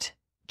 Try it.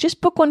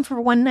 Just book one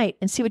for one night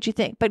and see what you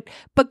think.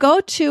 But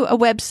go to a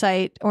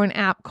website or an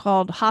app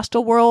called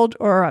Hostel World,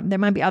 or there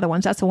might be other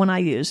ones. That's the one I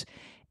use.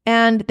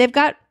 And they've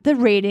got the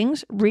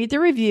ratings. Read the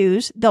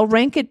reviews. They'll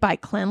rank it by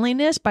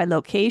cleanliness, by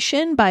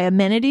location, by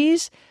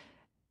amenities.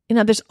 You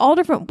know, there's all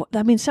different.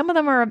 I mean, some of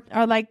them are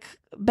like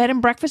bed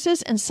and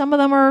breakfasts, and some of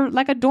them are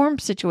like a dorm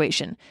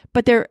situation.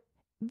 But they're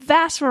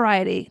vast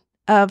variety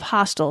of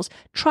hostels.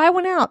 Try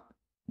one out.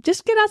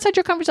 Just get outside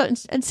your comfort zone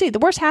and see. The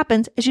worst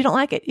happens is you don't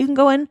like it. You can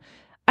go in,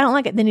 I don't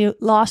like it. Then you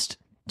lost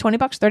 $20,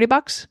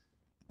 $30.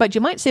 But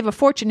you might save a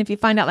fortune if you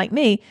find out, like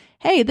me,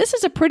 hey, this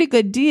is a pretty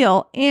good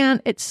deal.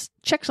 And it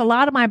checks a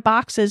lot of my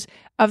boxes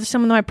of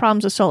some of my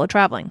problems with solo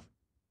traveling.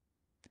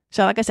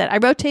 So like I said,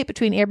 I rotate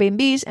between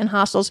Airbnbs and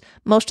hostels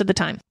most of the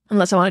time,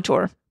 unless I want a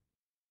tour.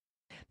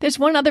 There's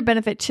one other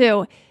benefit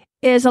too,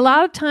 is a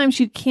lot of times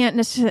you can't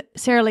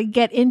necessarily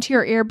get into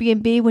your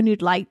Airbnb when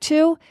you'd like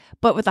to.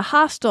 But with a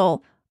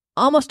hostel,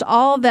 almost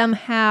all of them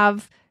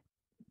have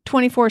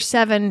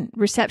 24/7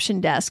 reception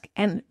desk,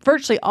 and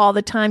virtually all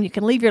the time you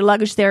can leave your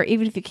luggage there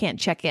even if you can't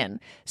check in.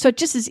 So it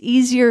just is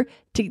easier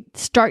to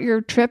start your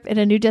trip in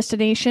a new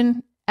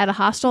destination at a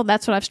hostel.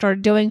 That's what I've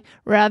started doing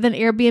rather than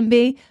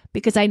Airbnb,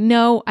 because I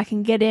know I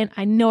can get in.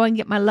 I know I can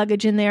get my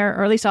luggage in there,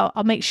 or at least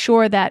I'll make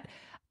sure that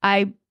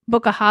I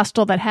book a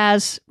hostel that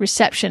has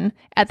reception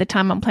at the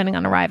time I'm planning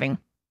on arriving.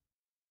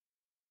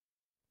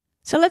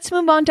 So let's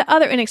move on to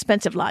other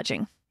inexpensive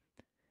lodging.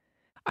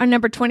 Our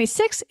number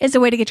 26 is a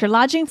way to get your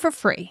lodging for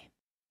free.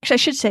 Actually, I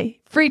should say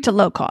free to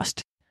low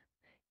cost.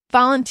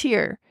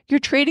 volunteer. You're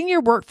trading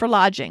your work for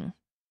lodging.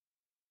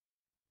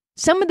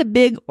 Some of the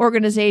big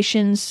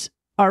organizations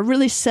are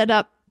really set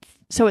up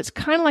so it's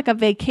kind of like a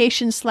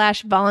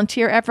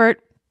vacation/volunteer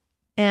effort.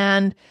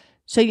 And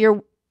so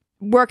you're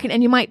working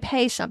and you might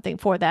pay something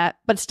for that,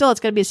 but still it's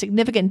going to be a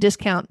significant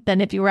discount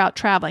than if you were out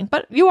traveling.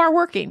 But you are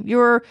working.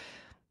 You're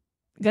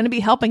going to be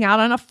helping out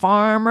on a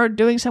farm or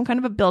doing some kind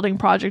of a building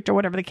project or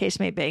whatever the case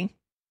may be.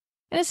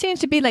 And it seems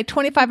to be like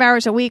 25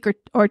 hours a week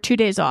or 2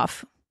 days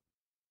off.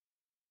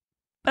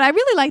 But I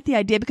really like the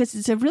idea because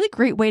it's a really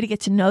great way to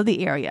get to know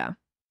the area.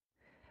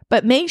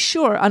 But make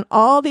sure on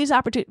all these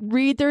opportunities,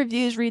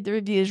 read the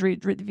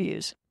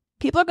reviews.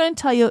 People are going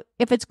to tell you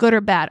if it's good or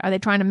bad. Are they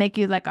trying to make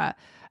you like a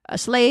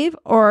slave,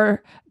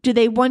 or do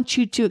they want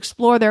you to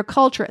explore their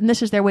culture? And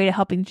this is their way to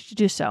helping you to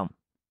do so.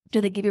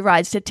 Do they give you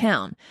rides to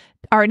town?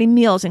 Are any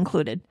meals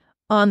included?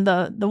 On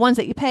the ones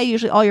that you pay,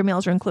 usually all your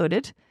meals are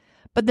included.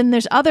 But then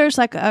there's others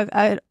like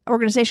an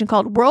organization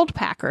called World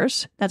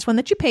Packers. That's one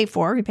that you pay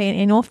for. You pay an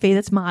annual fee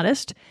that's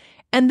modest.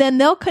 And then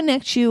they'll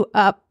connect you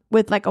up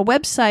with like a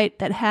website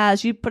that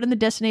has, you put in the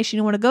destination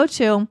you want to go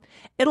to.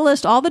 It'll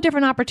list all the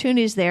different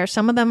opportunities there.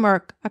 Some of them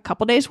are a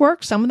couple days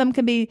work. Some of them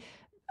can be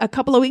a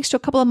couple of weeks to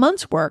a couple of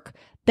months work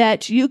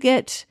that you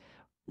get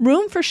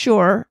room for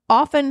sure,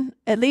 often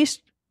at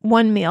least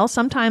one meal,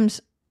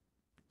 sometimes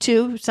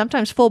two,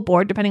 sometimes full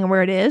board, depending on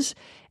where it is.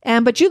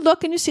 But you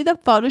look and you see the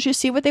photos, you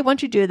see what they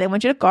want you to do. They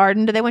want you to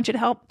garden. Do they want you to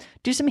help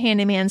do some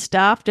handyman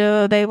stuff?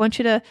 Do they want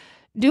you to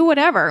do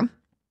whatever?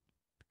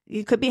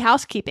 It could be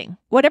housekeeping.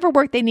 Whatever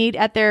work they need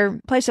at their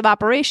place of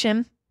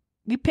operation,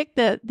 you pick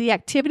the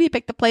activity,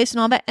 pick the place and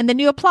all that, and then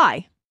you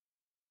apply.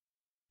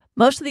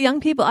 Most of the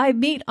young people I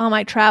meet on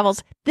my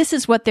travels, this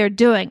is what they're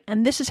doing,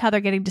 and this is how they're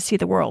getting to see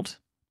the world.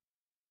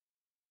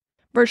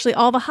 Virtually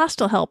all the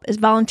hostel help is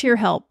volunteer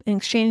help in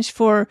exchange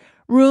for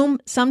room,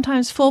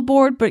 sometimes full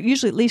board, but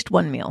usually at least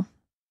one meal.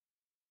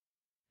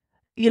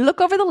 You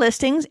look over the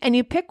listings and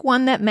you pick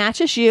one that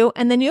matches you,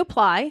 and then you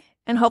apply,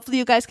 and hopefully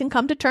you guys can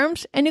come to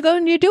terms, and you go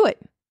and you do it.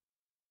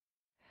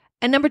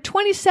 And number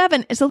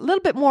 27 is a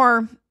little bit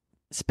more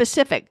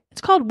specific.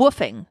 It's called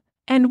WWOOFing.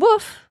 And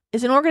WWOOF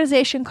is an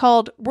organization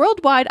called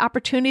Worldwide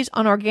Opportunities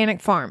on Organic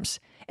Farms.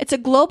 It's a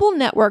global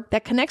network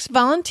that connects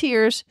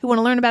volunteers who want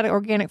to learn about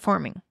organic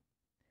farming.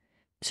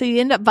 So you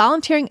end up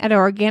volunteering at an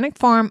organic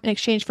farm in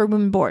exchange for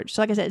room and board.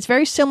 So like I said, it's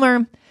very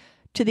similar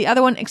to the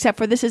other one, except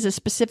for this is a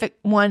specific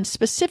one,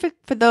 specific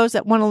for those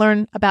that want to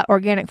learn about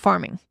organic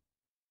farming.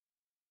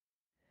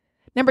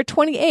 Number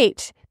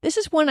 28, this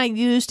is one I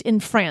used in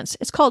France.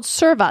 It's called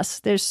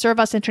Servus. There's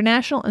Servus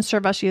International and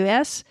Servus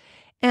US.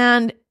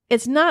 And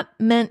it's not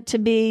meant to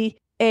be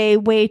a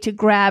way to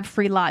grab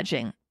free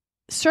lodging.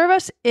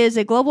 Servus is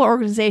a global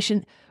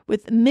organization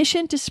with a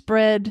mission to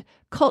spread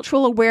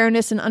cultural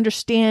awareness and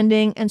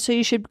understanding. And so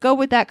you should go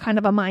with that kind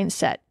of a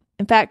mindset.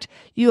 In fact,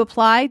 you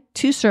apply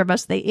to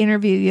Servus. They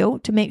interview you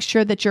to make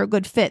sure that you're a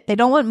good fit. They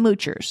don't want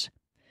moochers.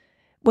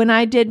 When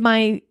I did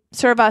my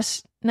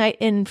Servus night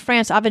in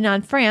France,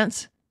 Avignon,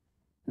 France,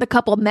 the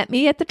couple met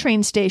me at the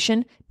train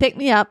station, picked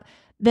me up.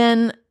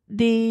 Then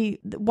the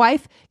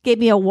wife gave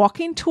me a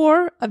walking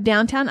tour of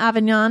downtown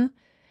Avignon.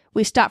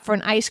 We stopped for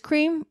an ice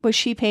cream, which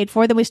she paid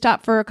for. Then we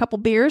stopped for a couple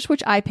beers,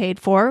 which I paid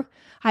for.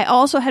 I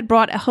also had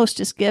brought a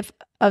hostess gift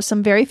of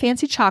some very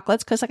fancy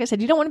chocolates because, like I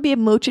said, you don't want to be a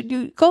mooch.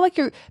 You go like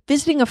you're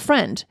visiting a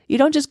friend. You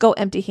don't just go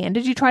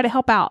empty-handed. You try to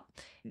help out.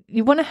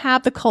 You want to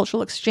have the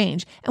cultural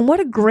exchange. And what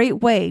a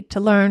great way to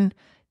learn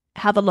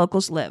how the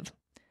locals live.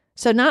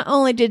 So not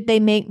only did they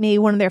make me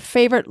one of their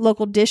favorite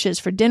local dishes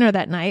for dinner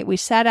that night, we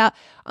sat out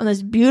on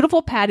this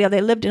beautiful patio.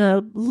 They lived in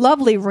a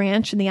lovely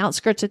ranch in the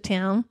outskirts of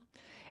town.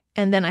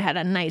 And then I had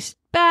a nice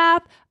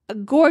bath, a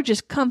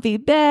gorgeous comfy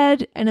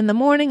bed. And in the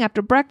morning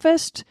after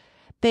breakfast,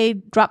 they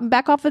dropped me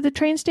back off at the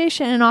train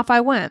station and off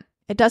I went.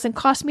 It doesn't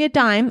cost me a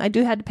dime. I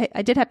did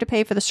have to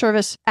pay for the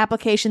service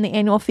application, the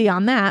annual fee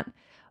on that.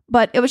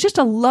 But it was just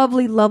a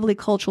lovely, lovely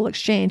cultural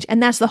exchange.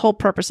 And that's the whole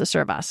purpose of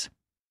Servus.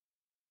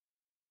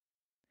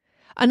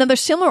 Another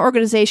similar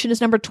organization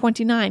is number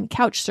 29,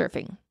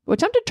 Couchsurfing,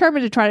 which I'm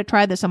determined to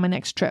try this on my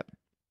next trip.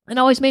 It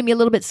always made me a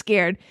little bit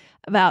scared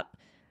about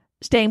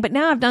staying, but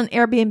now I've done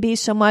Airbnb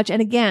so much.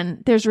 And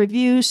again, there's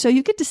reviews, so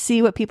you get to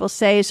see what people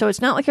say. So it's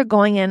not like you're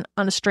going in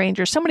on a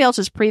stranger. Somebody else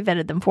has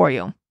pre-vetted them for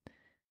you.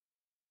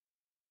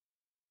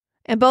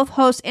 And both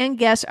hosts and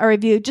guests are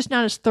reviewed, just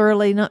not as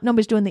thoroughly.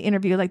 Nobody's doing the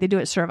interview like they do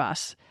at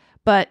Servus.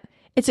 But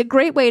it's a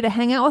great way to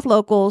hang out with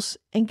locals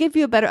and give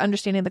you a better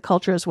understanding of the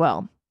culture as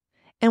well.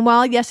 And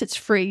while, yes, it's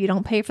free, you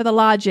don't pay for the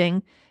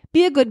lodging,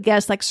 be a good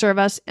guest like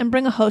Servus and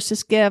bring a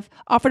hostess gift,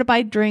 offer to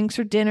buy drinks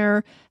or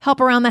dinner, help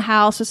around the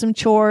house with some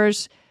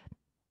chores.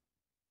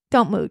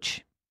 Don't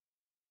mooch.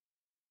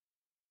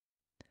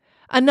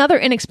 Another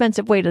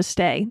inexpensive way to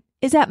stay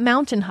is at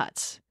mountain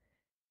huts.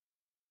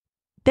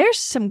 There's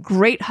some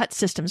great hut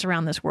systems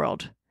around this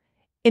world.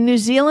 In New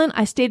Zealand,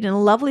 I stayed in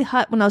a lovely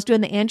hut when I was doing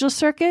the Angeles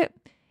circuit.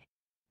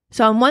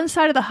 So on one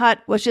side of the hut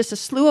was just a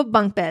slew of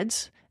bunk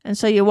beds, And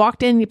so you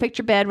walked in, you picked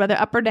your bed, whether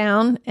up or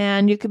down,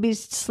 and you could be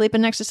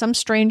sleeping next to some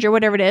stranger,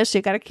 whatever it is. So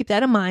you got to keep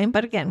that in mind.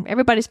 But again,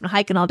 everybody's been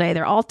hiking all day.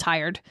 They're all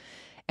tired.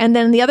 And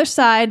then the other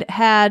side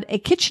had a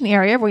kitchen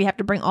area where you have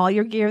to bring all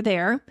your gear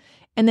there,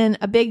 and then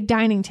a big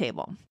dining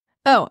table.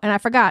 Oh, and I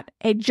forgot,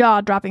 a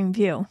jaw-dropping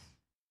view.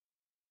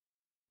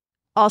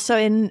 Also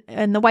in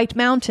the White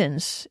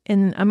Mountains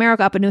in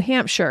America, up in New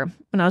Hampshire,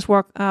 when I was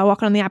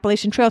walking on the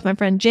Appalachian Trail with my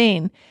friend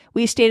Jane,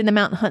 we stayed in the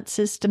mountain hut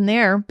system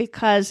there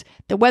because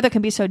the weather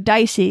can be so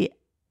dicey.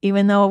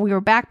 Even though we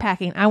were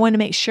backpacking, I wanted to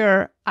make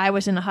sure I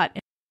was in a hut.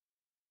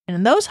 And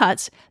in those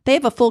huts, they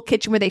have a full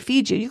kitchen where they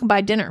feed you. You can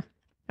buy dinner.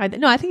 I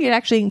think it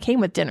actually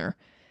came with dinner.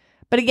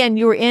 But again,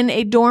 you were in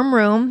a dorm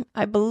room.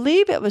 I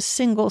believe it was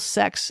single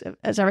sex,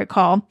 as I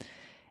recall.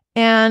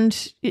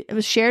 And it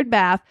was shared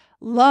bath.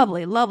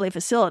 Lovely, lovely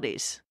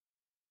facilities.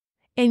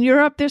 In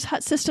Europe, there's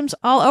hut systems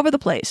all over the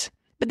place.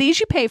 But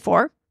these you pay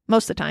for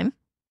most of the time.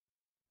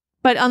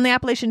 But on the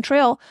Appalachian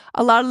Trail,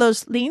 a lot of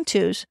those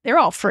lean-tos, they're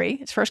all free.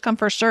 It's first come,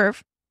 first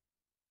serve.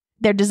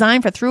 They're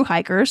designed for through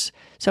hikers.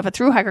 So if a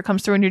through hiker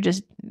comes through and you're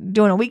just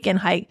doing a weekend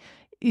hike,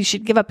 you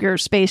should give up your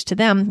space to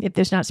them if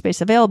there's not space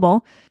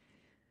available.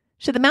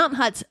 So the mountain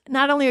huts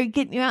not only are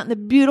getting you out in the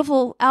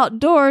beautiful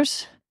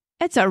outdoors,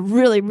 it's a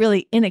really,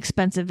 really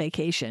inexpensive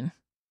vacation.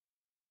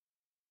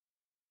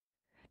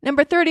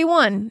 Number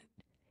 31,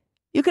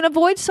 you can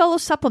avoid solo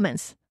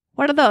supplements.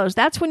 What are those?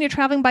 That's when you're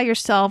traveling by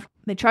yourself.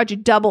 They charge you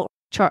double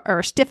or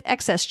a stiff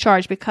excess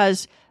charge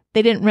because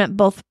they didn't rent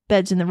both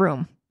beds in the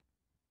room.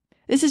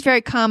 This is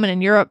very common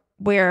in Europe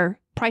where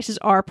prices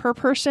are per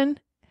person,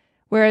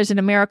 whereas in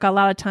America, a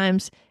lot of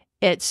times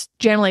it's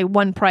generally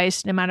one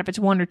price, no matter if it's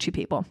one or two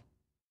people.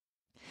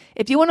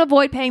 If you want to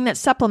avoid paying that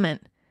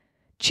supplement,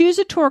 choose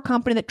a tour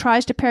company that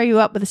tries to pair you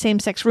up with a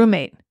same-sex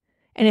roommate.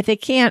 And if they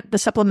can't, the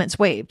supplement's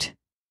waived.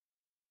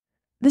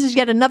 This is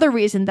yet another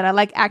reason that I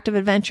like Active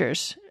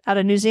Adventures out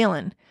of New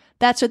Zealand.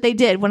 That's what they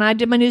did. When I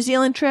did my New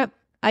Zealand trip,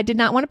 I did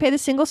not want to pay the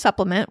single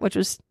supplement, which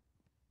was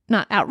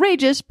not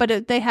outrageous,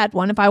 but they had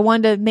one. If I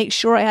wanted to make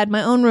sure I had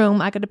my own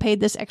room, I could have paid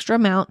this extra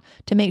amount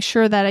to make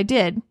sure that I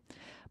did.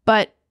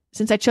 But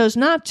since I chose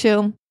not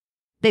to,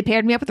 they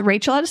paired me up with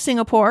Rachel out of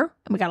Singapore,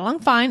 and we got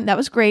along fine. That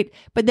was great.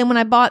 But then when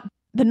I bought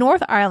the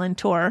North Island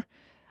tour,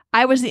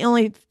 I was the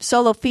only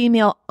solo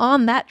female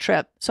on that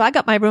trip. So I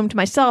got my room to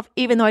myself,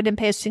 even though I didn't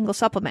pay a single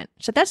supplement.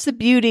 So that's the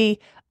beauty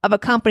of a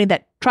company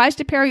that tries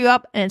to pair you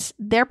up, and it's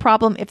their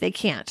problem if they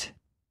can't.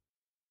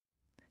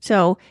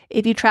 So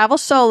if you travel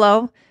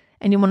solo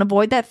and you want to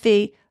avoid that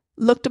fee,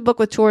 look to book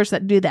with tours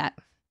that do that.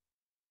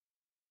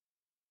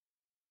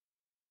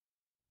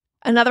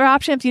 Another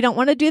option, if you don't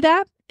want to do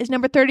that, is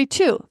number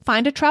 32,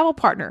 find a travel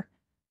partner.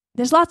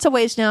 There's lots of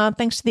ways now,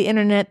 thanks to the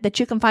internet, that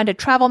you can find a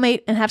travel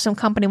mate and have some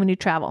company when you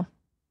travel.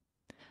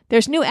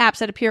 There's new apps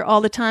that appear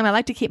all the time. I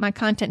like to keep my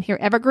content here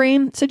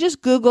evergreen. So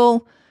just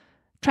Google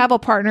travel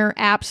partner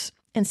apps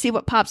and see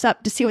what pops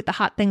up to see what the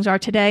hot things are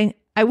today.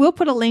 I will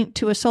put a link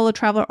to a solo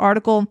traveler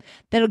article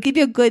that'll give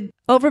you a good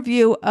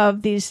overview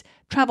of these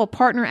travel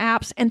partner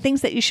apps and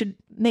things that you should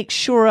make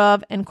sure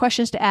of and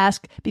questions to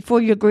ask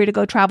before you agree to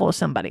go travel with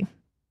somebody.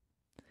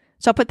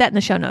 So I'll put that in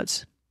the show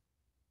notes.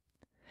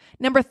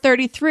 Number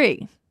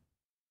 33,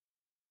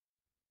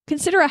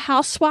 consider a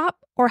house swap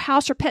or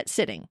house or pet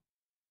sitting.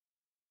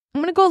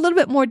 I'm going to go a little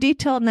bit more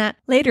detail on that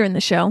later in the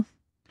show.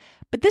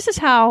 But this is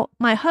how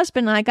my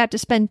husband and I got to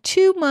spend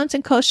 2 months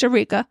in Costa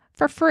Rica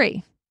for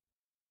free.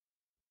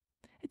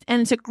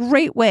 And it's a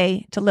great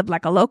way to live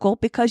like a local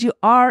because you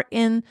are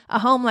in a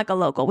home like a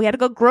local. We had to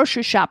go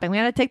grocery shopping. We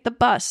had to take the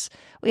bus.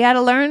 We had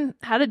to learn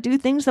how to do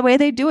things the way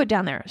they do it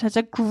down there. So it's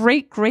a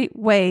great, great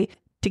way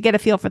to get a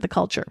feel for the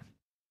culture.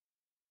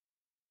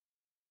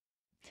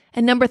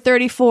 And number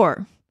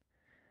 34,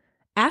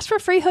 ask for a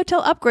free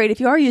hotel upgrade if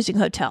you are using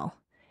hotel.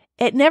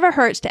 It never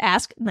hurts to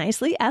ask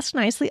nicely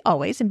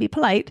always, and be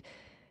polite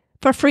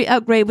for a free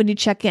upgrade when you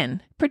check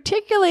in,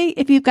 particularly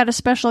if you've got a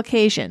special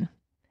occasion.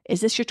 Is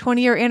this your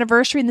 20-year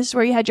anniversary and this is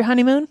where you had your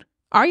honeymoon?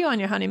 Are you on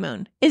your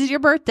honeymoon? Is it your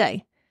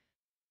birthday?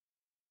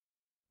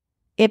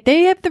 If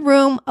they have the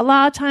room, a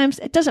lot of times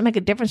it doesn't make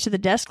a difference to the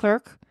desk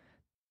clerk.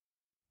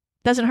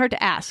 Doesn't hurt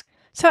to ask.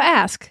 So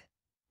ask,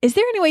 is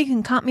there any way you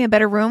can comp me a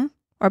better room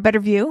or a better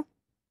view?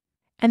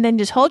 And then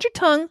just hold your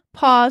tongue,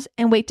 pause,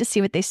 and wait to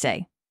see what they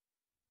say.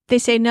 If they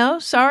say no,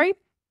 sorry,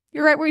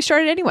 you're right where you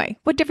started anyway.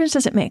 What difference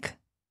does it make?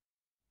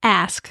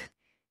 Ask.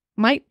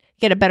 Might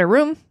get a better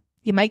room.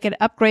 You might get an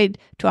upgrade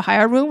to a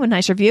higher room, a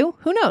nicer view.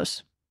 Who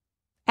knows?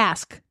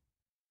 Ask.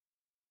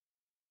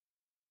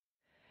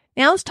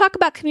 Now let's talk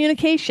about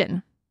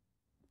communication.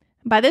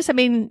 By this, I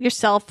mean your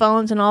cell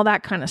phones and all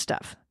that kind of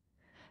stuff.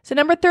 So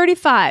number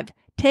 35,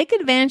 take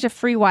advantage of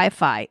free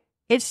Wi-Fi.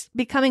 It's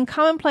becoming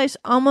commonplace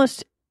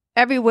almost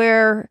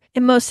everywhere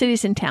in most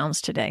cities and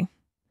towns today.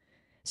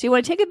 So you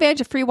want to take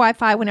advantage of free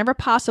Wi-Fi whenever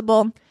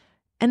possible,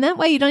 and that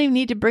way you don't even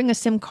need to bring a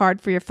SIM card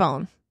for your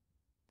phone.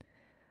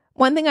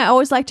 One thing I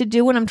always like to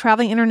do when I'm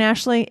traveling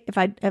internationally, if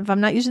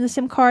I'm not using the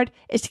SIM card,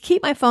 is to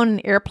keep my phone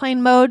in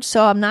airplane mode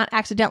so I'm not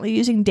accidentally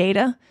using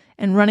data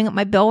and running up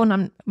my bill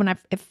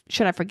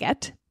should I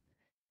forget.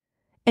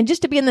 And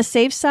just to be on the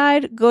safe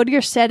side, go to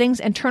your settings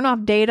and turn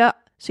off data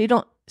so you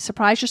don't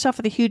surprise yourself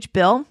with a huge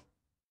bill.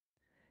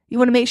 You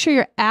want to make sure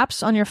your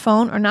apps on your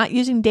phone are not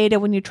using data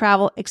when you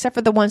travel, except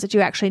for the ones that you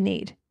actually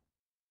need.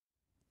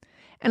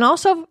 And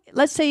also,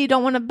 let's say you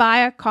don't want to buy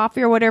a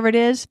coffee or whatever it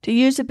is to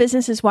use the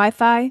business's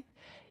Wi-Fi.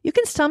 You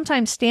can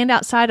sometimes stand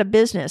outside a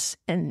business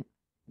and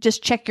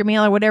just check your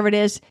mail or whatever it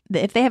is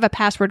if they have a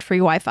password-free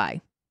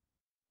Wi-Fi.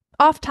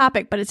 Off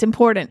topic, but it's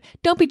important.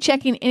 Don't be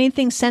checking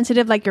anything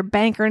sensitive like your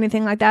bank or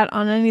anything like that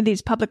on any of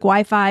these public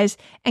Wi-Fis,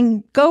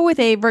 and go with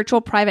a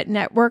virtual private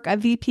network, a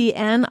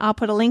VPN. I'll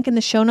put a link in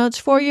the show notes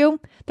for you.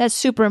 That's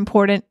super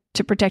important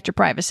to protect your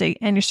privacy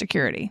and your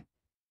security.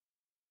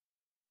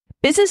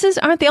 Businesses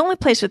aren't the only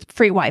place with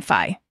free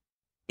Wi-Fi.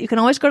 You can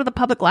always go to the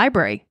public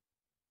library.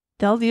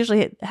 They'll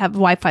usually have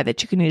Wi-Fi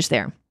that you can use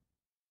there.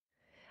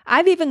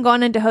 I've even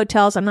gone into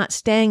hotels I'm not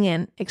staying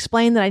in,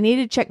 explained that I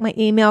needed to check my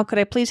email. Could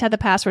I please have the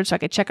password so I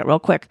could check it real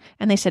quick?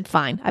 And they said,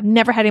 fine. I've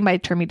never had anybody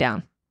turn me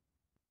down.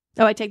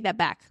 Oh, I take that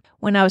back.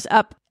 When I was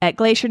up at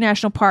Glacier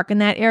National Park in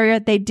that area,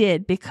 they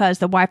did, because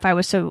the Wi-Fi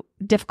was so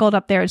difficult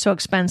up there and so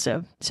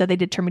expensive. So they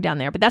did turn me down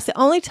there. But that's the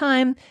only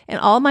time in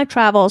all my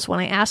travels when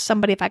I asked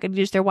somebody if I could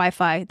use their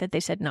Wi-Fi that they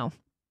said no.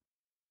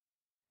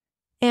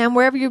 And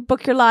wherever you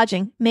book your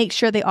lodging, make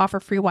sure they offer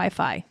free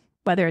Wi-Fi,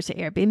 whether it's an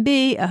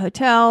Airbnb, a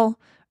hotel,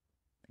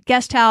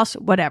 guest house,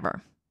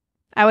 whatever.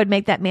 I would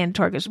make that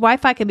mandatory because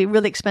Wi-Fi can be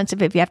really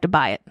expensive if you have to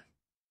buy it.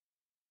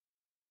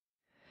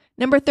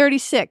 Number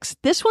 36.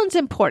 This one's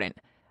important.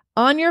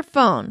 On your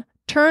phone,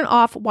 turn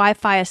off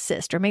Wi-Fi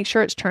Assist, or make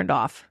sure it's turned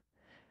off.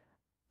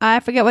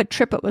 I forget what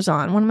trip it was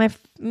on. One of my,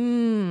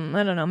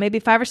 I don't know, maybe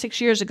 5 or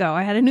 6 years ago.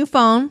 I had a new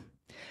phone,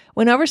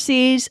 went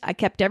overseas. I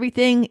kept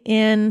everything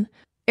in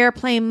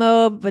airplane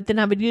mode, but then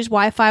I would use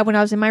Wi-Fi when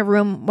I was in my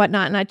room,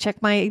 whatnot, and I'd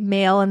check my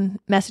mail and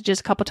messages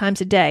a couple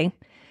times a day.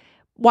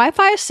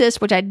 Wi-Fi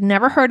Assist, which I'd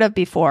never heard of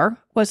before,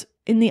 was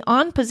in the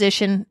on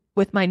position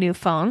with my new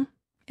phone.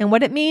 And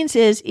what it means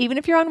is, even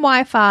if you're on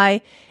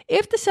Wi-Fi,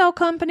 if the cell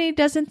company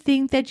doesn't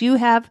think that you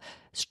have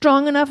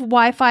strong enough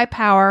Wi-Fi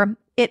power,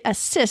 it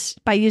assists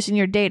by using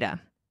your data.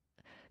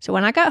 So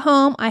when I got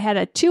home, I had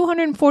a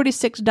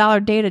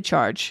 $246 data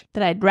charge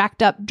that I'd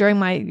racked up during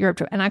my Europe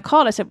trip. And I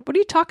called, I said, what are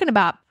you talking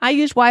about? I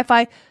use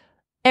Wi-Fi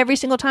every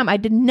single time. I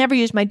did never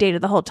use my data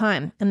the whole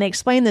time. And they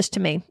explained this to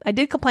me. I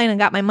did complain and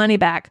got my money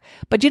back,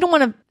 but you don't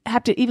want to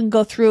have to even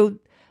go through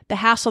the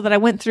hassle that I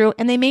went through,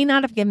 and they may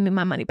not have given me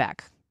my money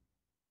back.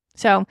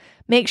 So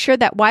make sure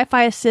that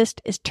Wi-Fi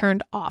Assist is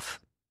turned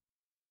off.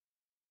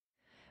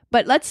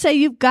 But let's say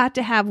you've got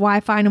to have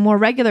Wi-Fi on a more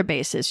regular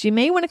basis. You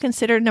may want to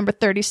consider number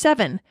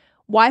 37,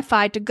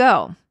 Wi-Fi to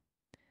go.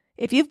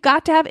 If you've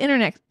got to have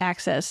internet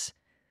access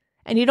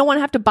and you don't want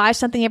to have to buy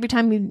something every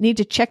time you need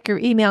to check your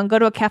email and go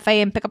to a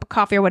cafe and pick up a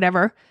coffee or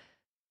whatever,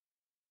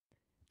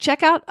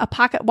 check out a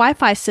pocket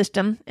Wi-Fi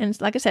system. And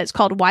like I said, it's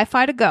called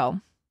Wi-Fi to go.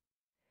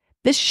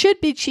 This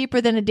should be cheaper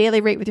than a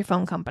daily rate with your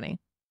phone company.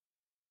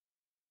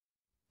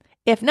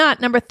 If not,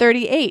 number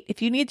 38,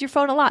 if you need your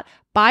phone a lot,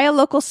 buy a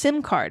local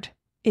SIM card.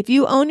 If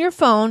you own your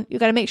phone, you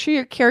got to make sure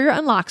your carrier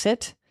unlocks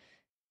it.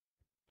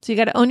 So you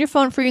got to own your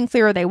phone free and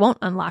clear or they won't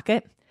unlock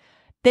it.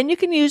 Then you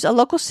can use a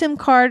local SIM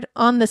card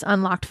on this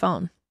unlocked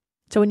phone.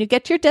 So when you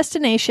get to your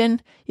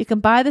destination, you can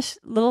buy this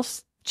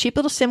cheap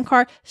little SIM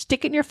card,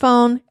 stick it in your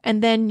phone,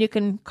 and then you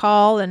can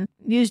call and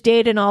use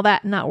data and all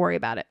that and not worry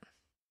about it.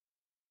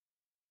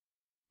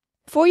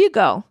 Before you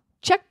go,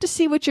 check to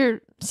see what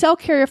your cell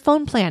carrier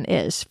phone plan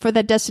is for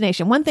that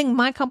destination. One thing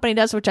my company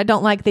does, which I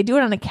don't like, they do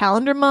it on a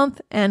calendar month,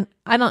 and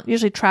I don't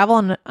usually travel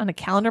on a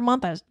calendar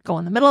month. I go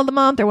in the middle of the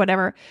month or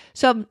whatever.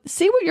 So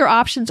see what your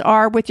options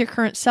are with your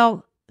current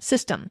cell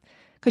system,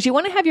 because you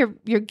want to have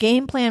your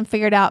game plan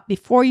figured out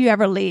before you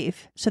ever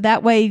leave. So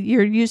that way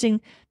you're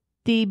using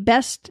the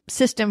best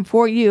system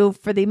for you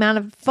for the amount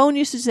of phone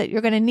usage that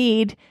you're going to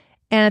need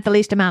and at the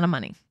least amount of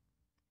money.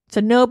 So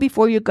know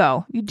before you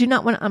go. You do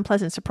not want an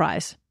unpleasant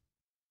surprise.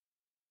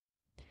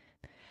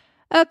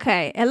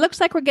 Okay, it looks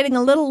like we're getting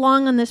a little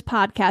long on this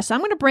podcast, so I'm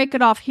going to break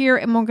it off here,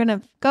 and we're going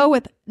to go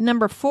with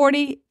number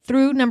 40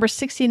 through number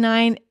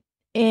 69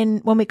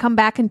 when we come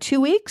back in 2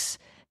 weeks.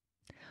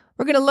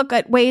 We're going to look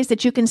at ways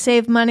that you can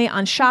save money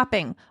on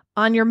shopping,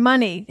 on your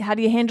money. How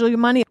do you handle your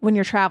money when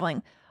you're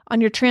traveling? On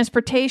your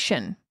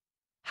transportation.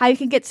 How you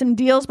can get some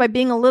deals by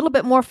being a little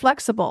bit more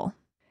flexible.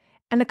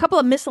 And a couple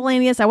of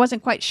miscellaneous, I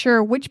wasn't quite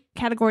sure which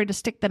category to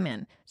stick them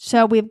in.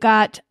 So we've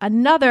got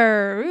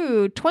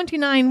another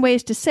 29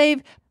 ways to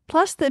save,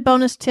 plus the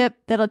bonus tip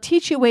that'll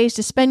teach you ways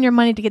to spend your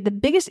money to get the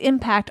biggest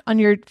impact on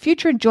your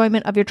future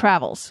enjoyment of your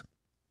travels.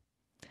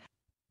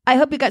 I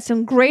hope you got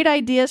some great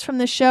ideas from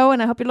this show,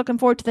 and I hope you're looking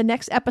forward to the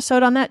next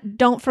episode on that.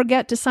 Don't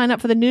forget to sign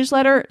up for the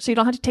newsletter so you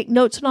don't have to take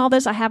notes on all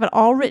this. I have it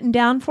all written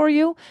down for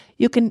you.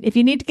 You can, if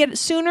you need to get it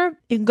sooner,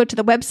 you can go to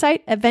the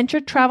website,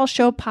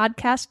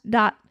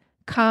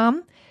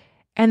 adventuretravelshowpodcast.com,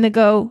 and then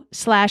go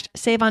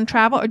 /save on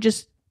travel, or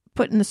just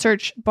put in the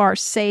search bar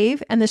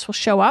save, and this will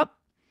show up.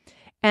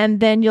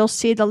 And then you'll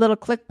see the little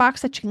click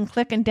box that you can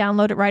click and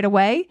download it right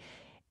away.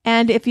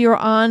 And if you're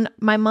on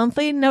my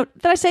monthly, note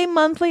that I say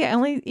monthly, I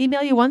only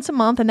email you once a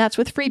month, and that's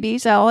with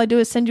freebies. All I do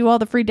is send you all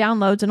the free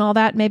downloads and all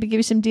that, maybe give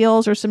you some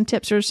deals or some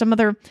tips or some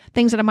other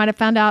things that I might have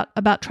found out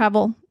about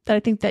travel that I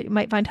think that you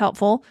might find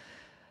helpful.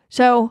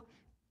 So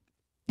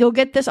you'll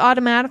get this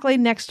automatically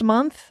next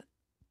month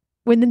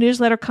when the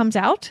newsletter comes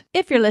out,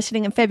 if you're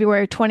listening in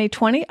February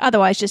 2020.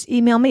 Otherwise, just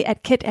email me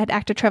at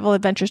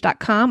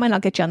kit@activetraveladventures.com and I'll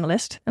get you on the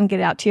list and get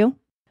it out to you.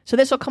 So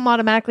this will come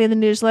automatically in the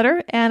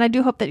newsletter, and I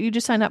do hope that you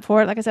just sign up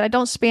for it. Like I said, I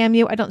don't spam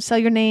you. I don't sell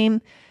your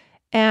name,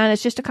 and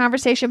it's just a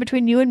conversation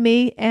between you and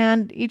me.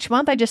 And each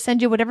month I just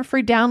send you whatever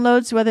free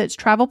downloads, whether it's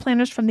travel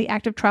planners from the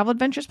Active Travel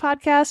Adventures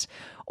podcast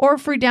or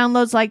free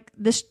downloads like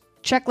this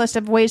checklist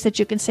of ways that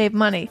you can save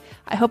money.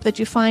 I hope that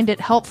you find it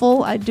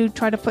helpful. I do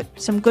try to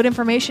put some good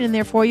information in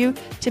there for you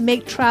to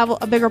make travel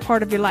a bigger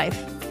part of your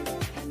life.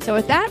 So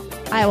with that,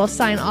 I will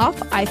sign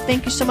off. I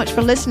thank you so much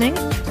for listening.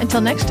 Until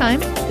next time,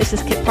 this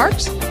is Kit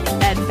Parks.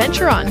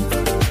 Adventure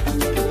on.